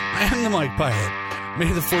gentleman, I am the Mike Pyatt.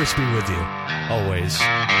 May the force be with you always.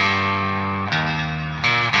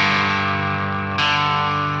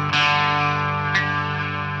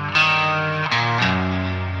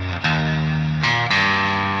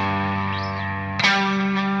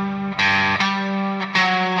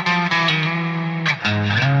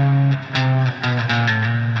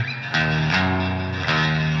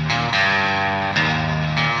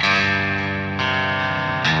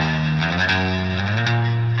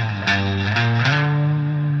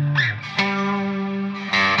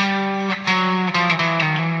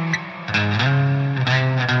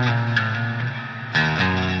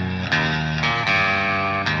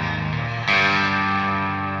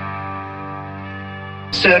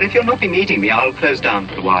 Sir, if you'll not be meeting me, I'll close down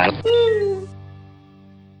for a while.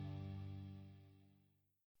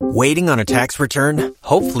 Waiting on a tax return?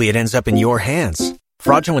 Hopefully it ends up in your hands.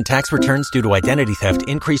 Fraudulent tax returns due to identity theft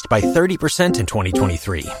increased by 30% in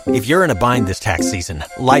 2023. If you're in a bind this tax season,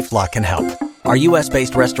 LifeLock can help. Our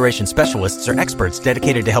U.S.-based restoration specialists are experts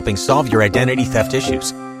dedicated to helping solve your identity theft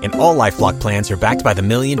issues. And all LifeLock plans are backed by the $1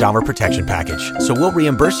 Million Protection Package. So we'll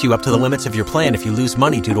reimburse you up to the limits of your plan if you lose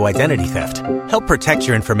money due to identity theft. Help protect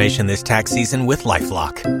your information this tax season with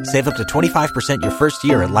LifeLock. Save up to 25% your first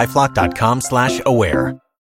year at LifeLock.com/aware.